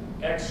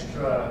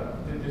extra,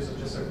 there's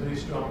just a really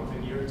strong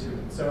veneer to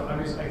it. So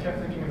I kept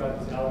thinking about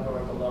these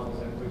allegorical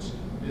levels at which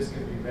this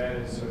could be read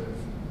as sort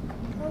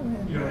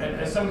of, you know,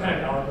 as some kind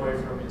of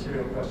allegory for a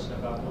material question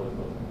about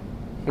political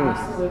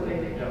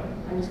Absolutely. Yeah.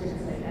 I'm just going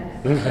to say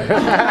yes.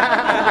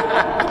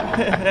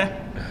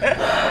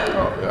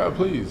 Oh, yeah,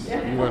 please.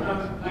 Yeah. You want-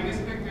 I guess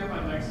picking up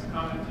on Mike's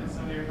comment and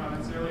some of your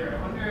comments earlier,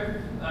 I wonder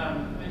if,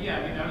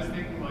 I was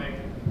thinking like,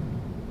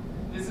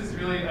 this is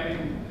really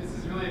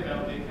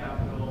about big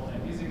capital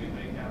and music in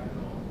big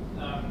capital.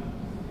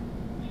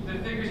 The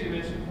figures you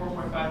mentioned,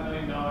 $4.5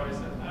 million, I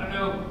don't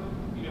know,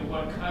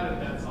 what cut of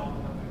that Salt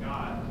and Pepper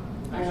got.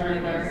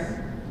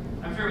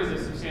 I'm sure it was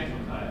a substantial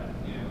cut,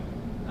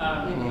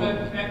 But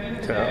at the end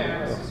of the day, I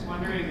was just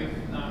wondering if,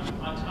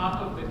 on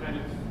top of the kind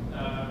of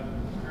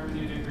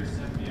hermeneutic or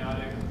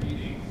symbiotic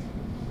readings,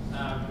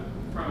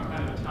 from a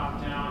kind of a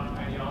top-down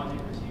ideology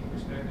critique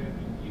perspective,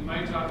 you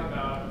might talk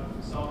about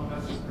Salt and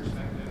Pepper's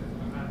perspective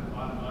from kind of the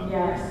bottom-up.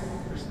 Yes.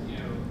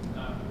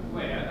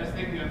 Way. I was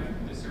thinking of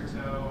the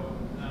Surto,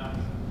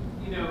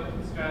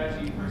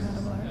 strategy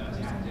versus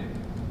tactic.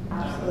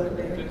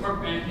 Absolutely.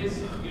 And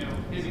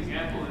his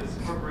example is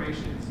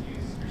corporations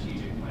use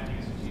strategic planning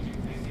and strategic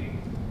thinking,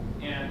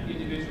 and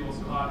individuals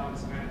caught in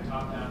this kind of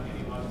top-down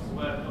ideological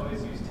web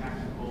always use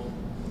tactical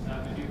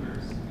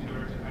maneuvers in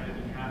order to kind of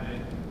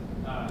inhabit,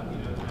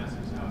 the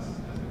master's house,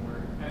 as it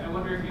were. I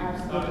wonder if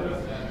you've thought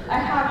about that. I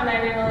have, and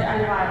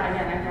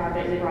I'm glad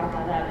that you brought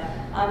that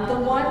up. The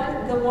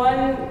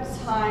one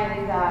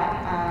time that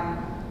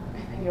I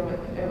think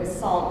it was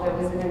Salt that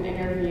was in an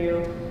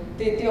interview.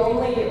 The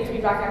only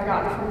feedback I've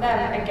gotten from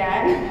them,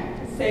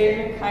 again,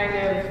 same kind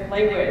of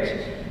language.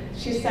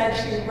 She said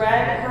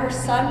her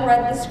son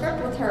read the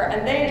script with her,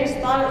 and they just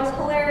thought it was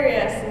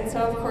hilarious, and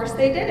so of course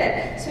they did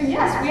it. So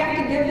yes, we have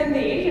to give them the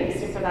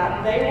agency for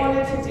that. They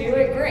wanted to do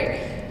it,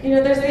 great.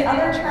 There's the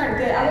other turn.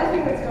 The other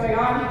thing that's going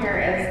on here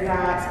is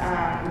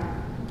that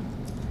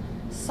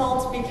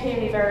Salt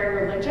became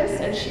very religious,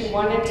 and she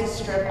wanted to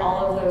strip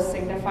all of those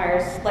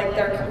signifiers. Like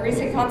their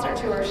recent concert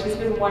tour, she's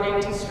been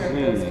wanting to strip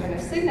those kind of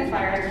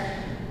signifiers.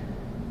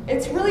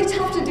 It's really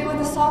tough to do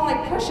with a song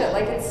like Push It.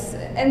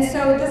 And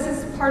so this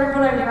is part of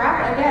what I'm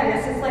grappling. Again,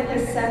 this is like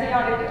this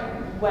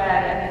semiotic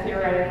web and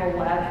theoretical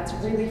web. It's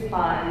really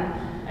fun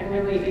and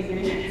really easy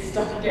to get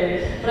stuck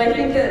in. But I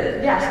think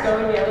that, yes,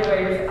 going the other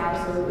way is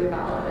absolutely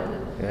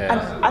valid.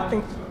 Yeah. I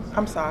think,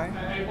 I'm sorry.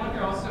 I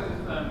wonder also if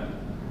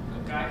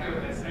Geico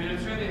has, I'm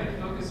sure they have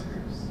focus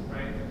groups,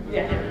 right? With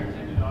their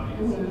intended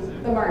audiences.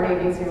 The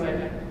marketing to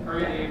it. Or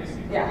the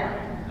agency. Yeah.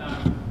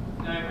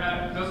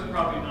 And those are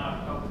probably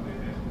not publicly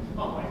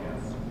available, I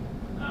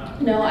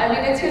guess. No, I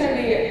mean, it's going to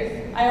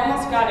be, I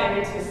almost got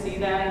in to see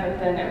them, but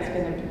then it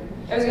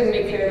was going to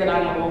be clear that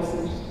I'm a wolf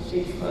in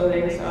sheep's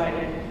clothing, so I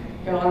didn't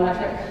go on that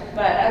trip.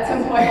 But at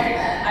some point,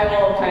 I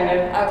will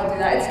do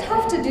that. It's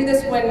tough to do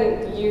this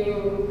when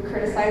you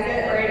criticize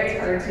it, right? It's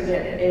hard to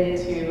get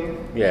into,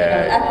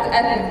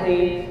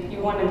 ethically, you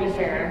want to be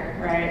fair,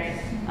 right?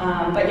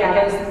 But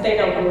yeah, they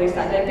don't release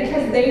that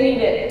because they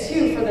need it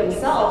too for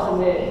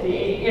themselves and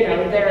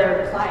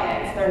their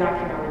clients. They're not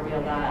going to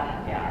reveal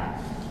that,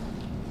 yeah.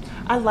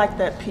 I like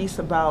that piece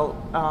about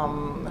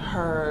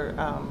her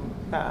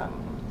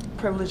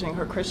privileging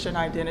her Christian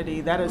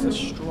identity. That is a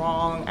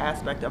strong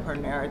aspect of her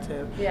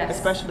narrative,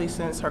 especially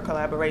since her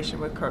collaboration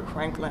with Kirk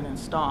Franklin and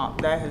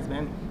Stomp. That has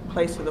been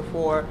placed to the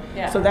fore.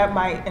 Yeah. So that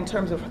might, in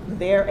terms of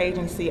their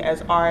agency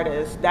as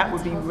artists, that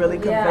would be really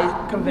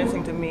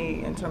convincing to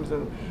me in terms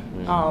of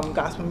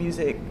gospel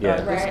music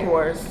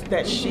discourse,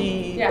 that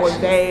she or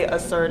they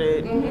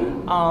asserted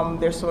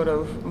their sort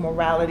of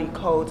morality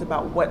codes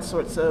about what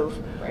sorts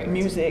of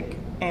music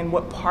and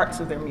what parts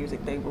of their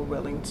music they were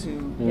willing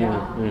to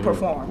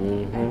perform.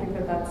 I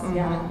think that's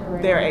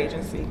their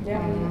agency.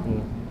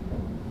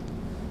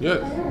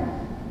 Yes.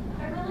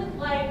 I really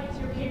liked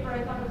your paper.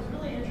 I thought it was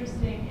really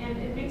interesting, and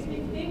it makes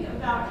me think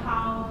about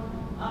how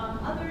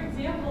other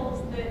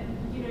examples that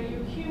you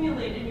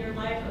accumulate in your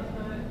life of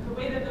the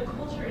way that the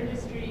culture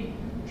industry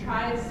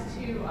tries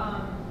to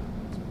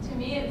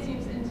me it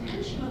seems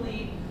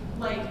intentionally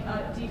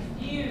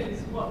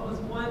diffuse what was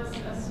once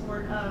a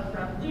sort of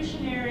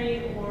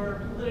revolutionary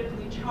or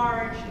politically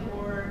charged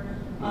or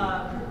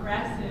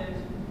progressive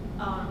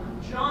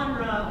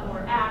genre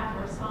or act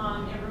or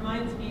song. It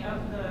reminds me of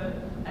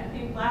I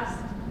think last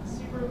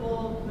Super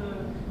Bowl,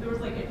 there was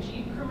like a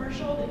Jeep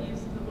commercial that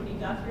used the Woody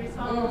Guthrie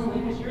song, This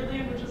Land Is Your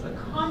Land, which is a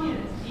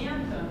communist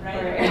anthem,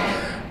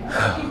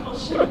 right? People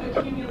shouldn't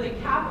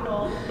accumulate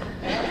capital.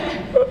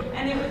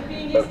 And it was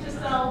being used to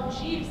sell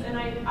Jeeps, and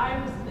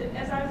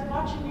as I was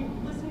watching you,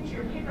 listening to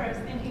your paper, I was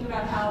thinking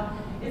about how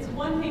it's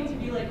one thing to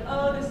be like,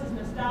 oh, this is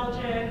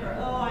nostalgic, or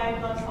oh, I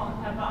love Salt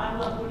and Pepper, I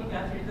love Woody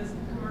Guthrie, this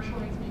commercial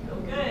makes me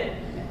feel good.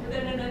 But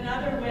then in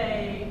another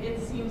way,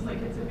 it seems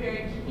like it's a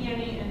very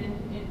canny and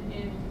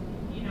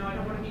I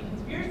don't want to be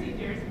conspiracy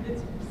theorists, but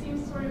it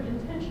seems sort of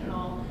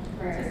intentional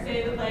to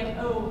say that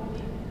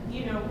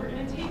we're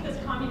going to take this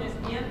communist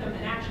anthem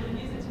and actually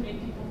use it to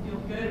make people feel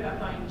good about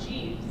buying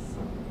Jeeps.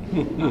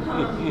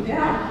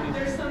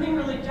 There's something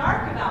really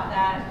dark about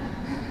that.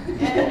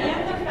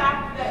 And the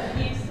fact that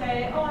we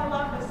say, oh, I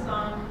love this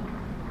song,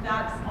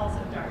 that's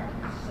also dark.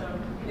 So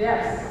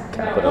yes.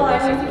 Well, I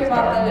think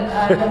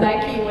about the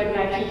Nike, when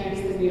Nike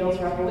used the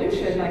Beatles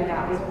Revolution,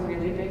 that was a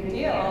really big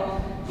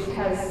deal.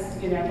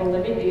 because, you know, the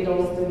Living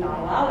Beatles did not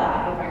allow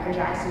that, but Michael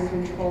Jackson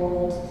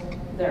controlled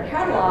their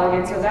catalog,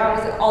 and so that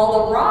was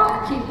all the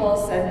rock people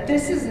said,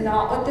 this is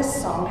not what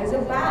this song is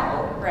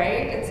about,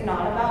 right? It's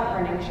not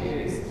about running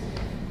shoes.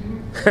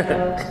 So,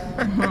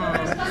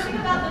 there's something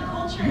about the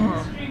culture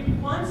industry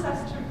wants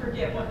us to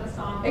forget what the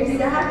song is.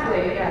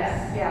 Exactly,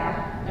 yes,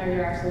 yeah. No,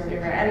 you're absolutely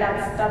right. And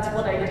that's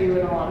what I do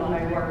in a lot of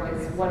my work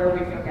is what are we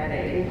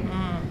forgetting?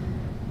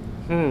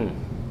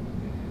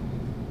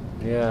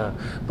 Yeah,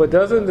 but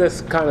doesn't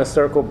this kind of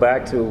circle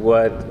back to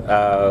what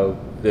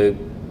the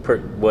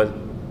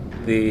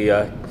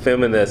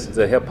feminists,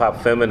 the hip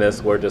hop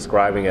feminists were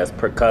describing as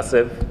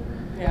percussive?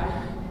 Yeah.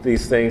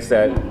 These things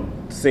that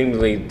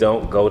seemingly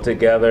don't go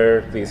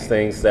together, these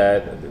things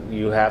that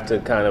you have to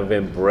kind of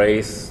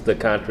embrace the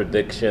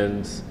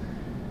contradictions,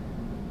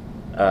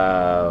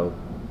 the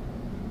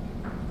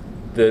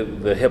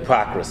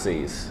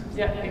hypocrisies.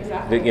 Yeah,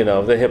 exactly. You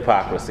know, the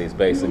hypocrisies,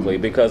 basically.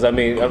 Because, I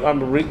mean,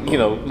 I'm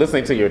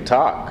listening to your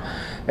talk,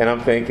 and I'm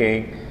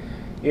thinking,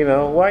 you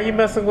know, why are you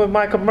messing with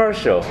my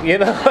commercial? You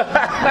know?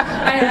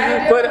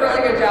 I did a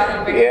really good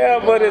job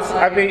of but it's,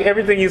 I mean,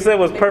 everything you said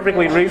was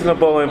perfectly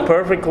reasonable and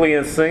perfectly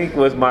in sync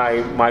with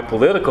my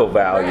political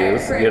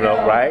values, right, you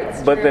know, right?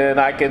 But true. then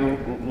I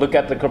can look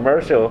at the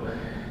commercial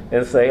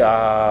and say,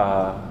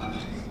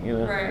 you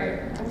know.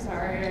 Right. I'm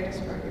sorry, I just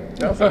forgot.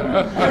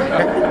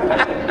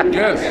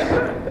 Yes.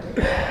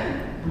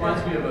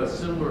 Reminds me of a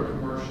similar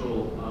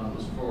commercial.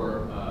 Was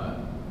for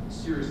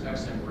Sirius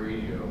XM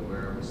radio,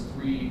 where it was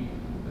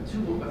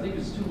I think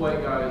it's two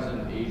white guys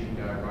and an Asian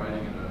guy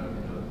riding in a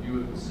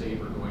Buick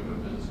Sabre going to a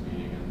business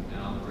meeting,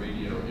 and on the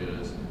radio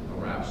is a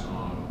rap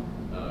song.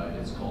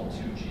 It's called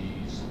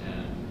 2Gs,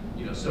 and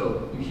you know,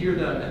 so you hear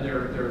them and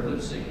they're lip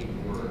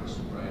syncing words,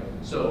 right?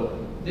 So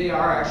they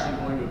are actually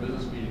going to a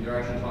business meeting. They're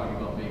actually talking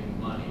about making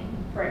money,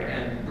 Right.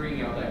 and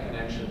bringing out that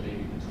connection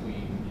maybe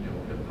between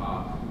hip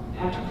hop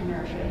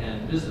Entrepreneurship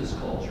and business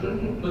culture.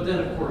 But then,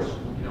 of course,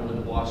 when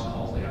the boss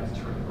calls, they have to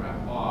turn the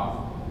rap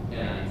off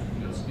and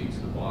speak to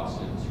the boss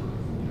in sort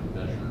of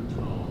measured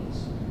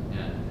tones,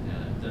 and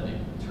then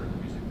they turn the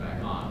music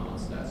back on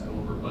once that's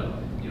over. But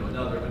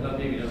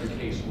maybe another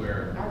case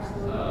where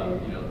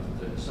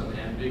some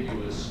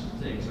ambiguous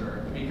things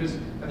are. I mean, because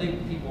I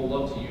think people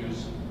love to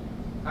use.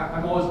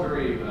 I'm always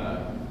very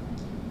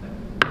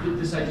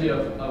this idea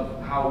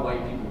of how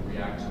white people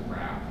react to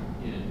rap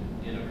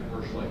in a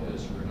commercial like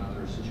this or in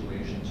other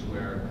situations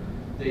where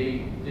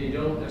they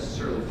don't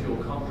necessarily feel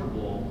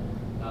comfortable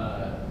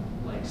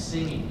like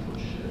singing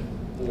push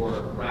it or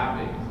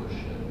rapping push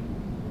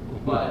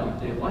it, but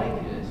they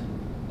like it,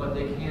 but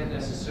they can't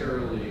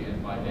necessarily,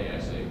 and by they I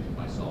say to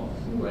myself,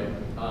 right,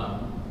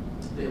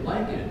 they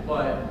like it,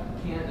 but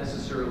can't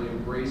necessarily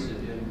embrace it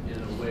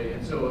in a way,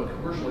 and so a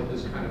commercial like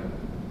this kind of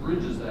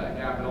bridges that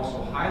gap and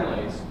also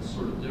highlights the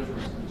sort of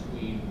difference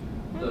between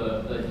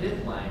the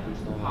hit language,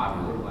 the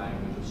popular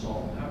language of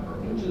salt and pepper,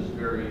 which is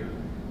very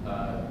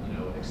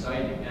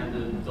exciting, and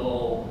the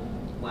dull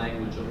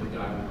language of the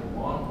guy with the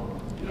lawnmower.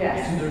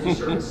 Yes. And there's a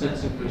certain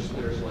sense in which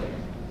there's like,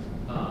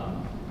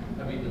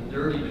 the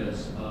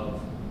nerdiness of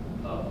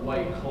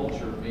white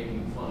culture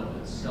making fun of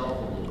itself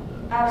a little bit.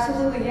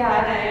 Absolutely,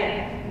 yeah,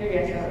 and maybe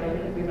I said that really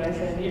quickly, but I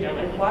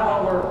said,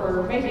 while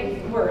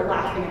we're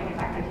laughing at the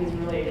fact that he's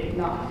really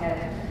not him.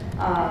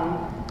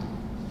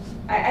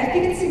 I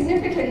think it's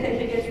significant that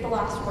he gets the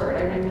last word.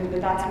 I mean,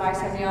 that's my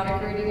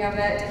semiotic reading of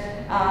it,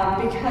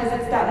 because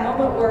it's that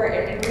moment where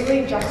it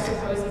really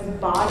juxtaposes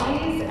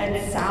bodies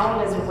and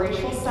sound as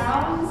racial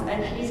sounds,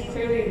 and he's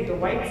clearly the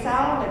white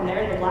sound, and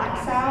they're the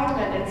black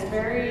sound, and it's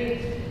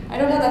very, I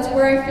don't know, that's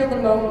where I feel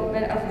the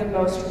moment of the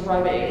most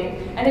rubbing.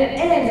 And it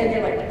ends, and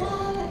you're like, what?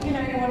 You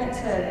want it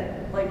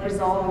to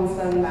resolve in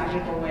some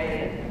magical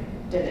way, and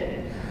it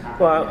didn't.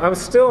 Well, I'm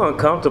still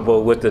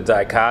uncomfortable with the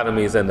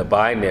dichotomies and the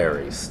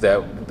binaries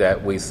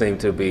that we seem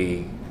to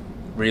be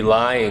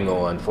relying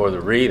on for the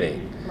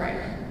reading. Right.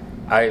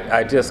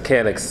 I just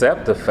can't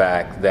accept the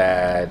fact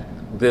that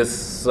this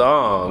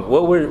song,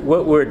 what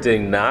we're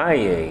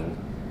denying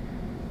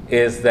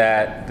is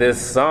that this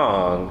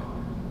song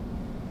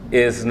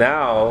is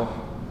now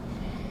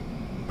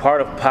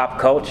part of pop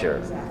culture.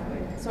 Exactly.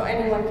 So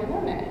anyone can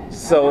own it.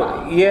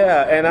 So,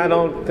 yeah, and I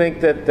don't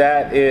think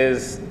that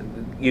is,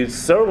 you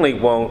certainly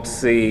won't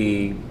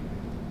see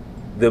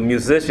the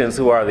musicians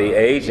who are the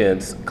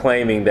agents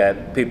claiming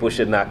that people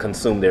should not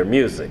consume their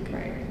music.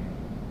 Right.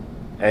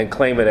 And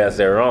claim it as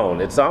their own.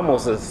 It's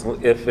almost as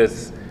if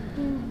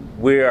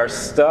we are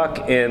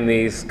stuck in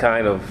these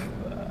kind of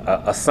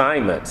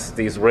assignments,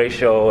 these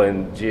racial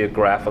and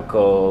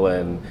geographical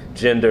and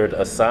gendered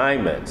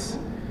assignments.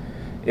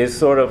 It's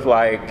sort of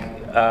like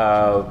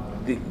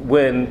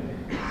when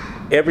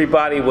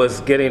everybody was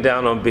getting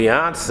down on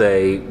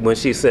Beyonce when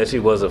she said she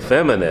was a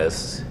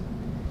feminist,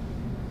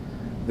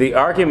 the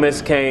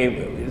arguments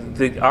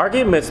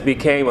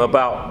became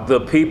about the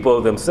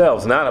people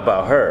themselves, not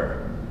about her.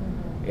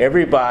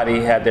 Everybody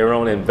had their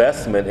own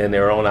investment and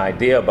their own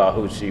idea about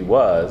who she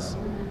was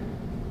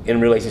in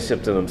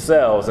relationship to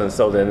themselves, and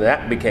so then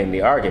that became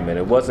the argument.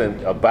 It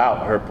wasn't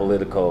about her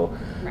political,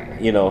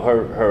 you know,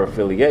 her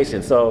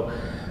affiliation. So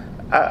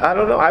I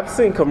don't know. I've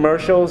seen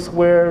commercials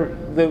where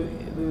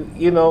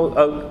you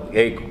know,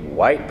 a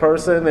white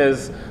person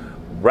is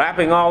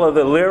rapping all of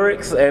the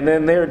lyrics, and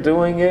then they're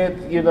doing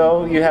it. You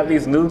know, you have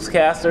these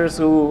newscasters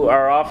who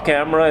are off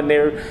camera and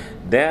they're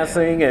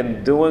dancing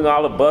and doing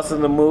all the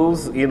busting the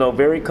moves, you know,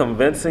 very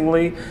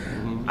convincingly.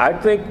 I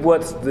think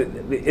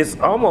it's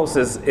almost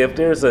as if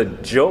there's a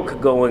joke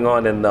going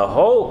on in the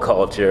whole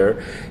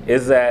culture,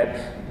 is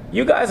that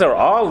you guys are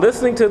all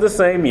listening to the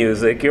same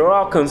music, you're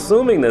all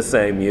consuming the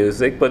same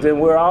music, but then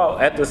we're all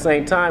at the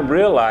same time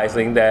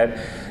realizing that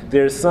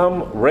there's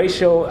some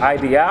racial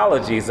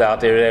ideologies out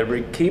there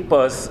that keep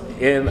us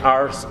in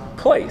our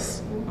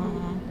place.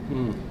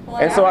 Well,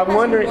 and so I'm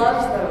wondering,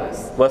 loves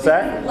those. What's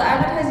that?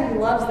 Advertising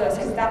loves those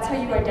because that's how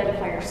you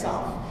identify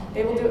yourself.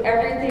 They will do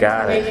everything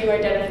to make you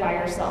identify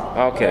yourself.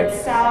 Okay. Whether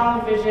it's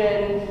sound,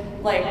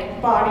 vision,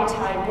 like body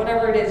type,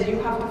 whatever it is, you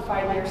have to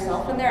find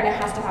yourself in there, and it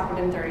has to happen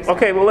in 30 seconds.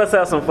 Okay, well, let's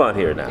have some fun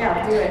here now.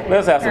 Yeah, do it.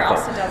 Let's have Here, some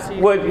I'll sit down so fun.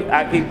 you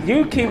Well,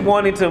 you keep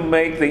wanting to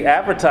make the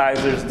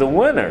advertisers the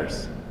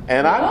winners,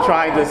 and I'm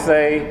trying to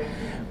say,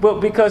 but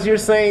because you're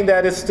saying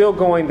that it's still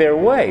going their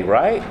way,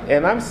 right?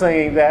 And I'm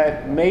saying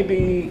that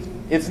maybe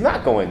it's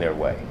not going their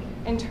way.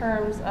 In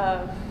terms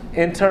of?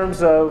 In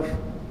terms of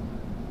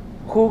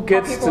who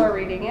gets how people are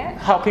reading it?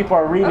 How people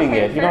are reading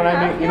it. You know what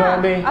I mean? You know what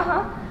I mean?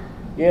 Uh-huh.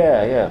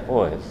 Yeah,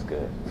 boy, it's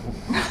good.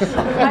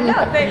 I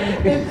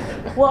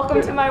know.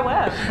 Welcome to my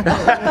web.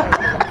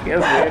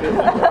 Yes, it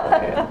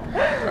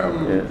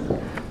is.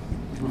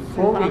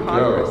 Before we go,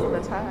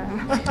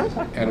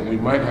 and we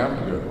might have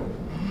to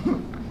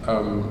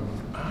go,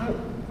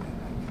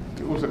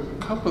 there was a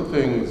couple of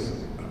things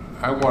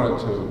I wanted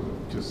to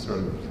just sort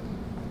of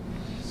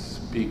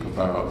speak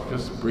about,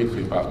 just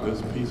briefly about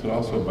this piece, and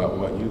also about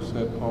what you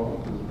said,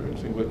 Paul. It was very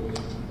interesting. But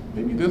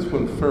maybe this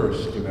one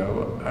first, you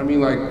know. I mean,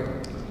 like,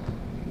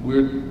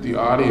 we're the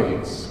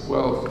audience.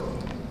 Well,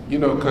 you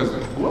know, because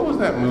what was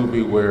that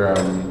movie where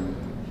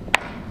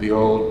the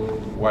old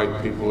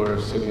white people are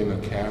sitting in a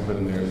cabin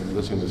and they're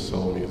listening to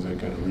soul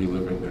music and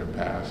reliving their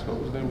past? What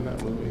was the name of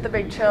that movie? The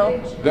Big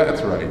Chill.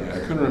 That's right. Yeah, I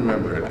couldn't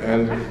remember it.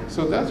 And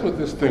so that's what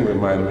this thing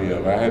reminded me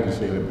of. I hadn't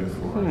seen it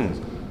before.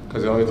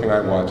 Because the only thing I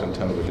watch on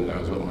television now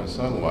is what my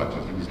son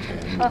watches. He's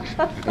 10.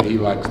 And he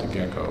likes the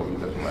gecko. He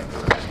doesn't like the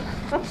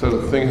rest. So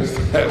the thing is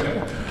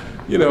that,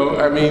 you know,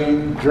 I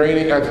mean,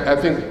 draining, I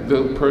think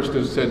the person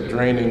who said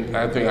draining,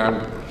 I think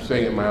I'm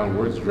saying it in my own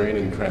words,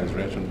 draining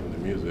transgression from the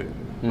music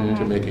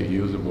to make it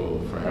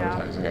usable for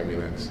advertising. I mean,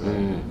 that's,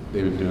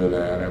 they've been doing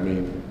that. I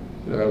mean,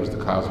 you know, that was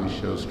the Cosby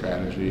Show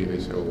strategy. They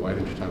said, well, why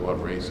didn't you talk about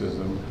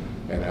racism?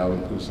 And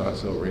Alan Poussin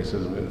said,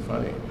 racism isn't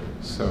funny.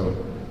 So,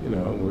 you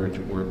know,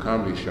 we're a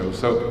comedy show.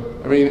 So,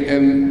 I mean,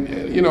 and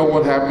you know,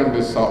 what happened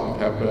to Salt and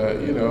Pepper,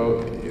 you know,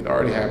 it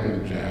already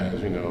happened to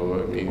jazz, you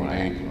know. I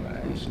mean,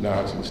 now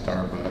it's in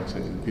Starbucks,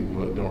 and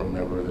people don't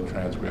remember the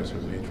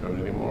transgressive nature of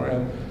it anymore.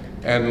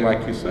 And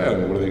like you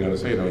said, what are they going to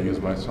say? Don't use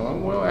my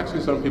song? Well,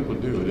 actually, some people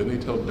do. Didn't they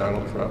tell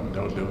Donald Trump,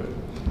 don't do it?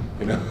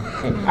 You know,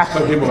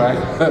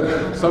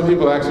 some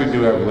people actually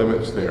do have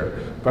limits there.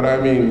 But I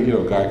mean, you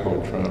know, Geico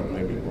and Trump,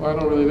 maybe. Well, I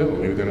don't really know.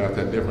 Maybe they're not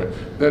that different.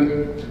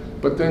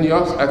 But then you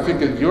also, I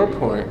think, at your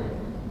point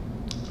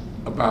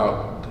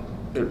about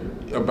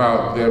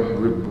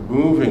them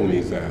removing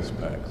these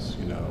aspects,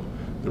 you know,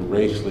 the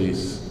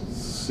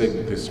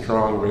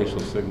strong racial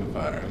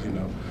signifiers, you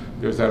know.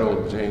 There's that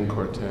old Jane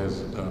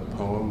Cortez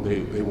poem,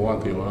 they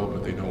want the oil,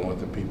 but they don't want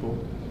the people.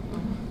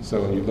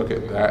 So when you look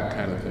at that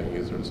kind of thing,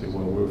 you sort of say,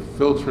 well, we're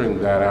filtering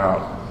that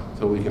out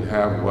so we can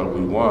have what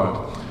we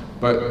want.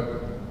 But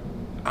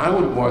I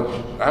would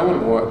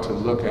want to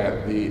look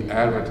at the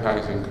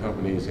advertising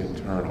company's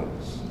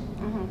internals.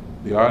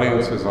 The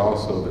audience is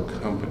also the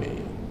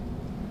company.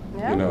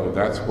 You know,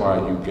 that's why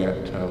you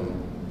get,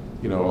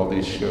 you know, all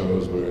these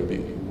shows where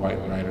the white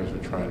writers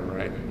are trying to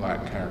write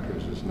black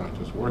characters. It's not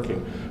just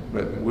working.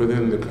 But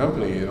within the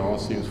company, it all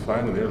seems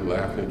fine, and they're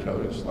laughing at each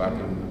other and slapping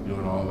and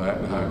doing all that,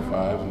 and high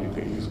fives, and you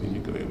can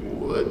say,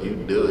 what you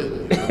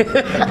doing?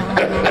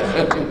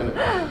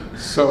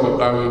 So,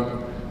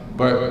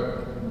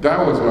 but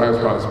that was my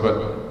response.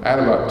 But I had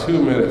about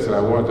 2 minutes, and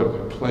I wanted to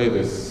play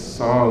this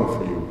song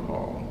for you,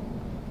 Paul.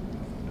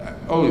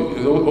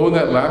 Oh,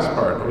 that last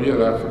part. Oh yeah,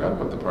 I forgot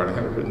about the part. I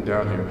had it written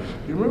down here.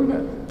 Do you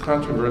remember that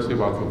controversy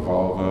about the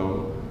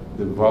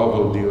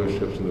Volvo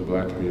dealerships in the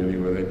black community,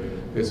 where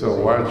they said,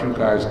 why aren't you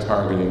guys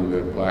targeting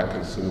the black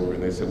consumer?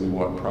 And they said, we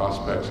want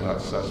prospects,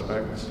 not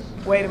suspects.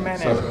 Wait a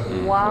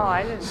minute. Wow,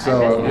 I didn't.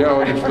 So yeah,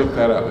 I'll just look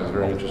that up. It's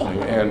very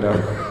interesting, and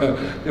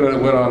you know,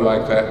 it went on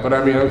like that. But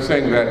I mean, I'm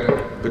saying that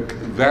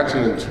that's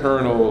an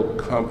internal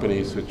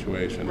company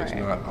situation. It's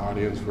not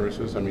audience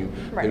versus. I mean,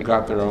 they've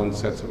got their own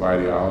sets of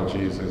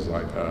ideologies. There's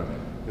like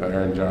you know,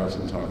 Aaron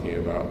Johnson talking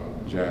about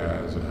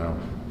jazz and how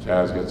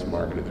jazz gets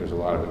marketed. There's a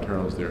lot of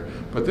internals there.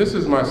 But this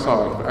is my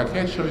song. I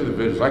can't show you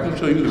the visuals. I can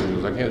show you the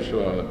visuals. I can't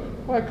show.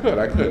 Well, I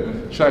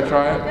could. Should I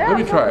try it? Yeah, let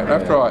me try it.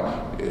 After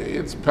all,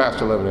 it's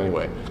past 11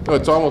 anyway. No,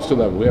 it's almost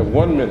 11. We have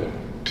 1 minute.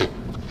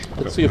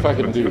 Let's see if I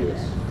can do this.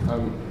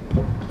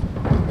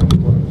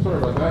 So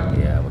sorry about that.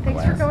 Yeah.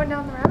 Thanks for going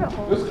down the rabbit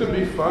hole. This could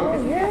be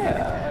fun.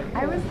 Yeah.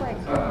 I was like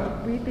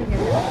weeping into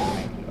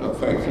my teeth. Oh,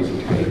 thanks. This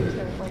is great. To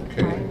like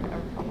Okay.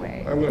 find a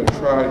way. I'm going to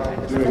try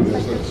doing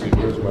this. Let's see,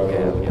 where's my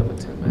Yeah, little... we have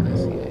 2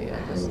 minutes.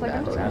 Yeah. This, Like,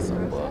 I'm that's a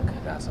sorry. book.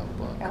 That's a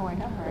book. Oh, I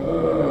know, right?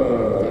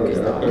 there we It's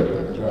go. all Okay.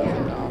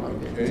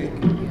 okay.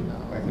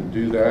 I can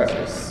do that.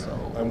 There's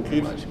so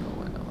Keep... much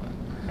going on.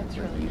 It's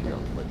really good.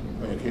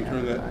 Okay, can you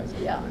turn that?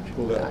 Yeah.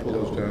 Pull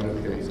those down.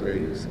 Okay,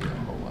 great.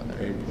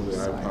 Okay, pull the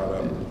iPod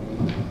up.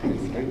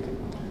 Okay.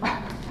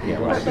 Yeah,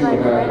 Let's But see I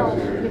what don't,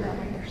 happens you here. know,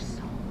 like there's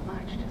so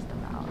much just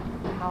about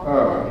how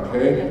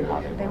Okay.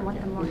 they want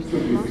the most. This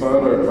could be fun,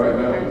 or right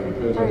now it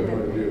depends on what you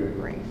want to do.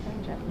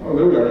 Oh,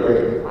 there we are.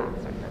 Great.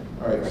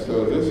 All right,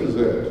 so this is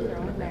it.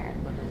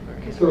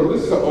 So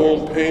this is an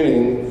old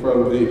painting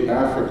from the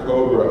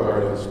Afro-Cobra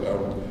artist,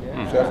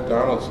 Jeff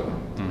Donaldson.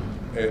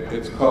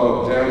 It's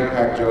called Jam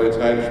Packed Jelly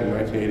Tigers from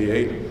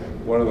 1988,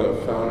 one of the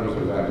founders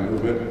of that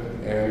movement.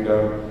 And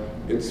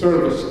it's sort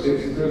of,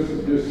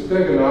 there's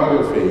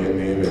steganography in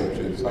the image.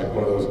 It's like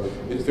one of those,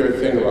 it's their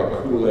thing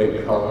about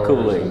Kool-Aid colors.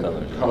 Kool-Aid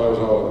colors. Colors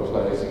all over the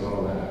place and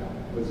all that.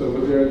 But so,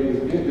 but there are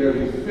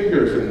these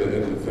figures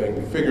in the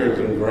thing. Figures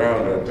and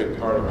ground are a big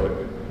part of it.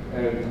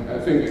 And I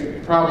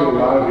think probably a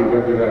lot of you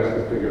recognize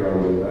the figure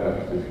on the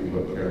left if you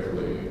look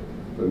carefully,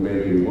 but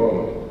maybe you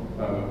won't.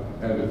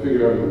 And the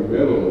figure in the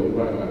middle, you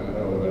might not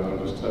know, but I'll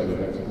just tell you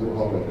that's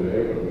Muhammad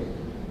Abrams,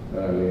 the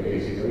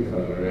ACM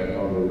founder. And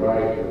on the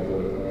right is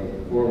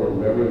a former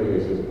member of the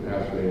ACM,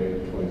 passed away at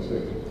age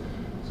 26.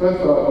 So I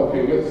thought,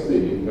 okay, let's see.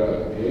 We've got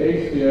the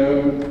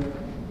ACM,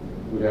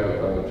 we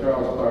have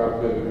Charles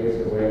Clark, David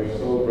Mason, we have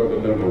Soul Brother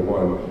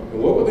 #1. And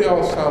what would they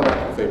all sound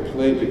like if they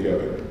played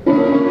together?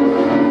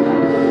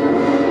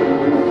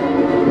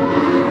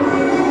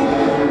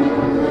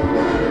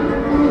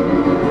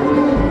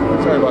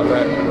 Sorry about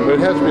that, but it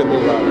has to be a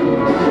little louder.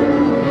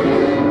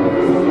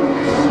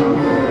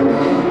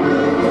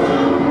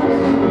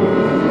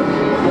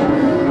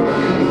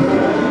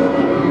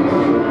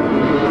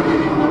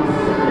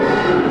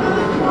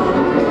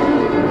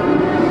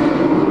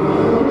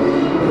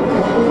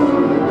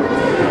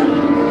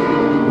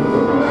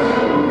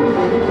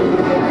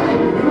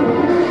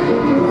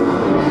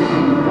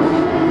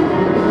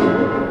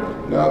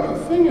 Now, the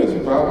thing is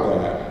about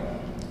that,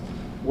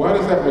 why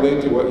does that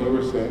relate to what you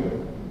were saying?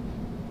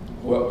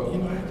 Well, you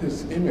know, I had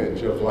this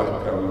image of like,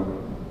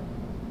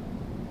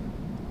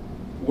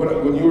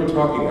 when you were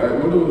talking,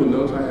 one of the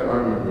notes I had, I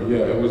remember,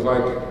 yeah, it was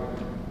like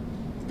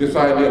this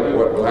idea of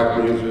what black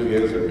music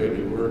is, or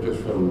maybe we're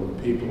just from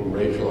people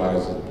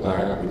racialized as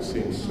black, which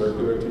seems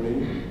circular to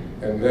me.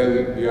 And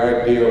then the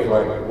idea of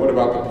like, what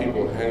about the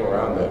people who hang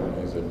around them?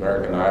 Is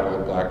American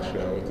Idol a black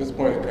show? At this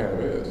point, it kind of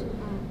is.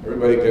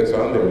 Everybody gets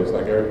on there, it's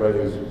like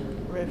everybody's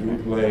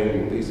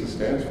replaying Lisa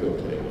Stansfield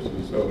tapes.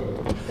 And so,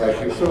 like,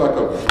 it's sort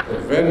of like a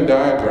Venn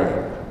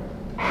diagram,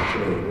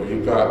 actually, where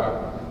you've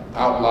got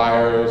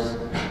outliers,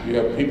 you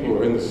have people who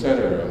are in the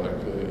center, like,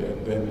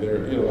 and then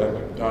they're, you know,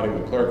 like Donnie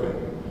McClurkin,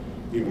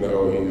 even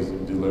though he's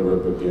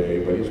deliberate but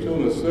gay, but he's still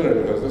in the center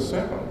because of the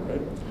sound,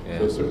 right? Yeah.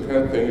 So it's the kind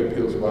of thing that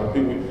appeals to a lot of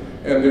people.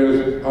 And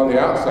there's, on the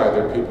outside,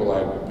 there are people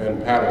like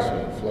Ben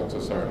Patterson,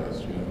 Fluxus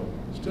artist, you know,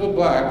 still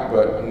black,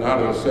 but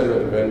not in the center of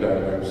the Venn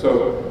diagram.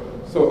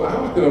 So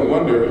I was going to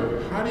wonder,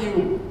 how do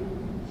you,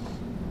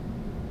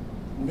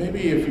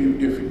 maybe if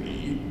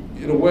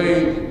in a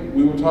way,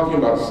 we were talking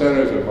about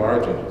centers and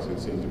margins, it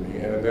seemed to me,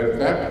 and then at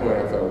that point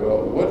I thought,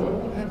 well, what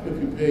would happen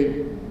if you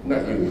paid,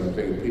 not you, I'm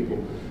thinking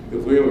people,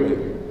 if we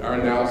were, our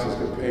analysis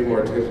could pay more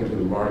attention to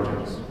the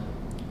margins.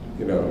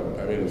 You know,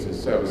 I mean, it's a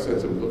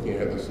sense of looking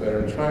at the center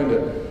and trying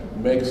to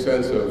make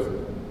sense of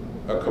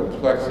a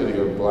complexity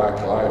of black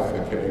life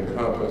that can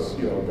encompass,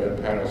 you know, Ben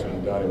Patterson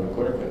and Donnie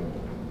McClurkin.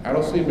 I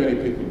don't see many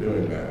people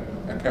doing that.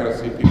 I kind of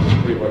see people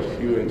pretty much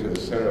hewing to the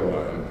center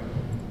line.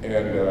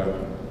 And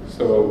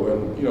so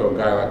when, you know, a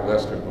guy like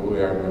Lester Bowie,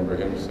 I remember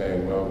him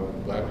saying, well,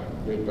 black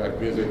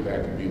music,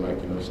 that could be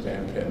like, you know,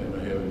 Stan Kenton and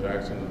Mahalia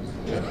Jackson.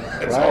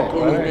 It's all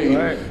cool to me.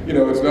 Right. You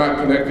know, it's not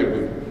connected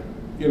with,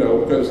 you know,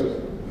 because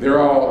they're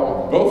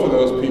all, both of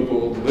those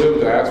people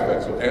lived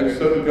aspects of, and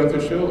so did Gunther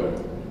Schuller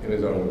in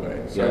his own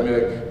way. So, yeah. I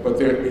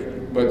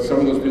mean, but some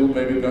of those people,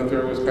 maybe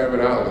Gunther was kind of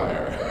an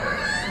outlier.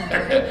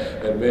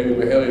 And maybe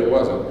Mahalia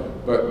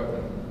wasn't. But,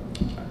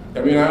 I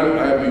mean,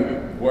 I'd be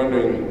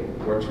wondering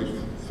what you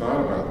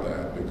thought about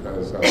that,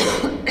 because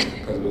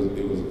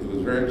it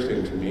was very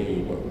interesting to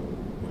me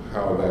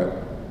how that,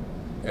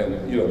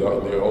 and you know,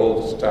 the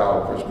old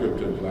style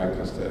prescriptive black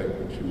aesthetic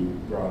which you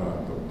brought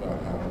up about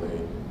how they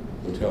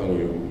were telling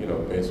you, you know,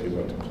 basically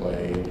what to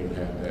play, and you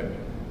had that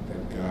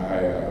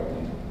guy,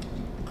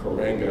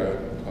 Karenga,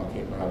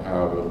 talking about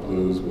how the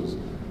blues was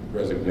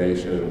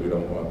resignation and we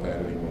don't want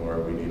that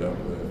anymore, we need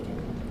uplift.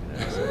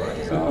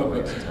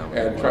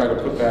 And try to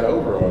put that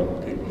over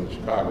on people in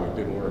Chicago. It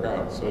didn't work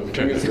out. So the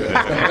thing is that.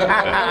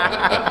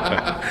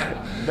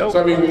 Nope. So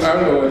I mean, I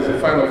don't know. It's the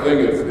final thing.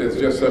 It's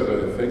just something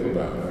to think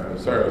about. I'm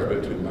sorry, it was a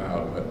bit too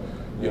loud, but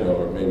you know,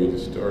 or maybe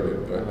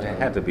distorted. But it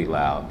had to be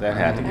loud. That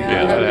had to be.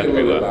 Yeah, it had to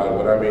be a little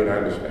loud. But I mean, I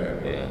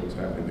understand what's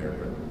happening there.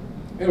 But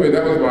Anyway,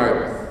 that was my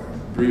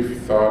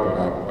brief thought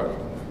about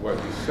what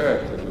he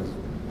said. It was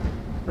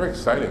very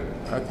exciting,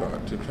 I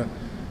thought, to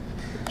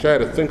try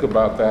to think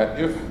about that.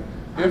 If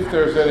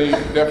there's any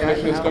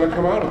definition that's going to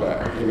come out of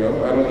that, you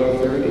know, I don't know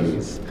if there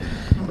is.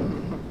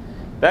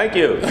 Thank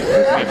you.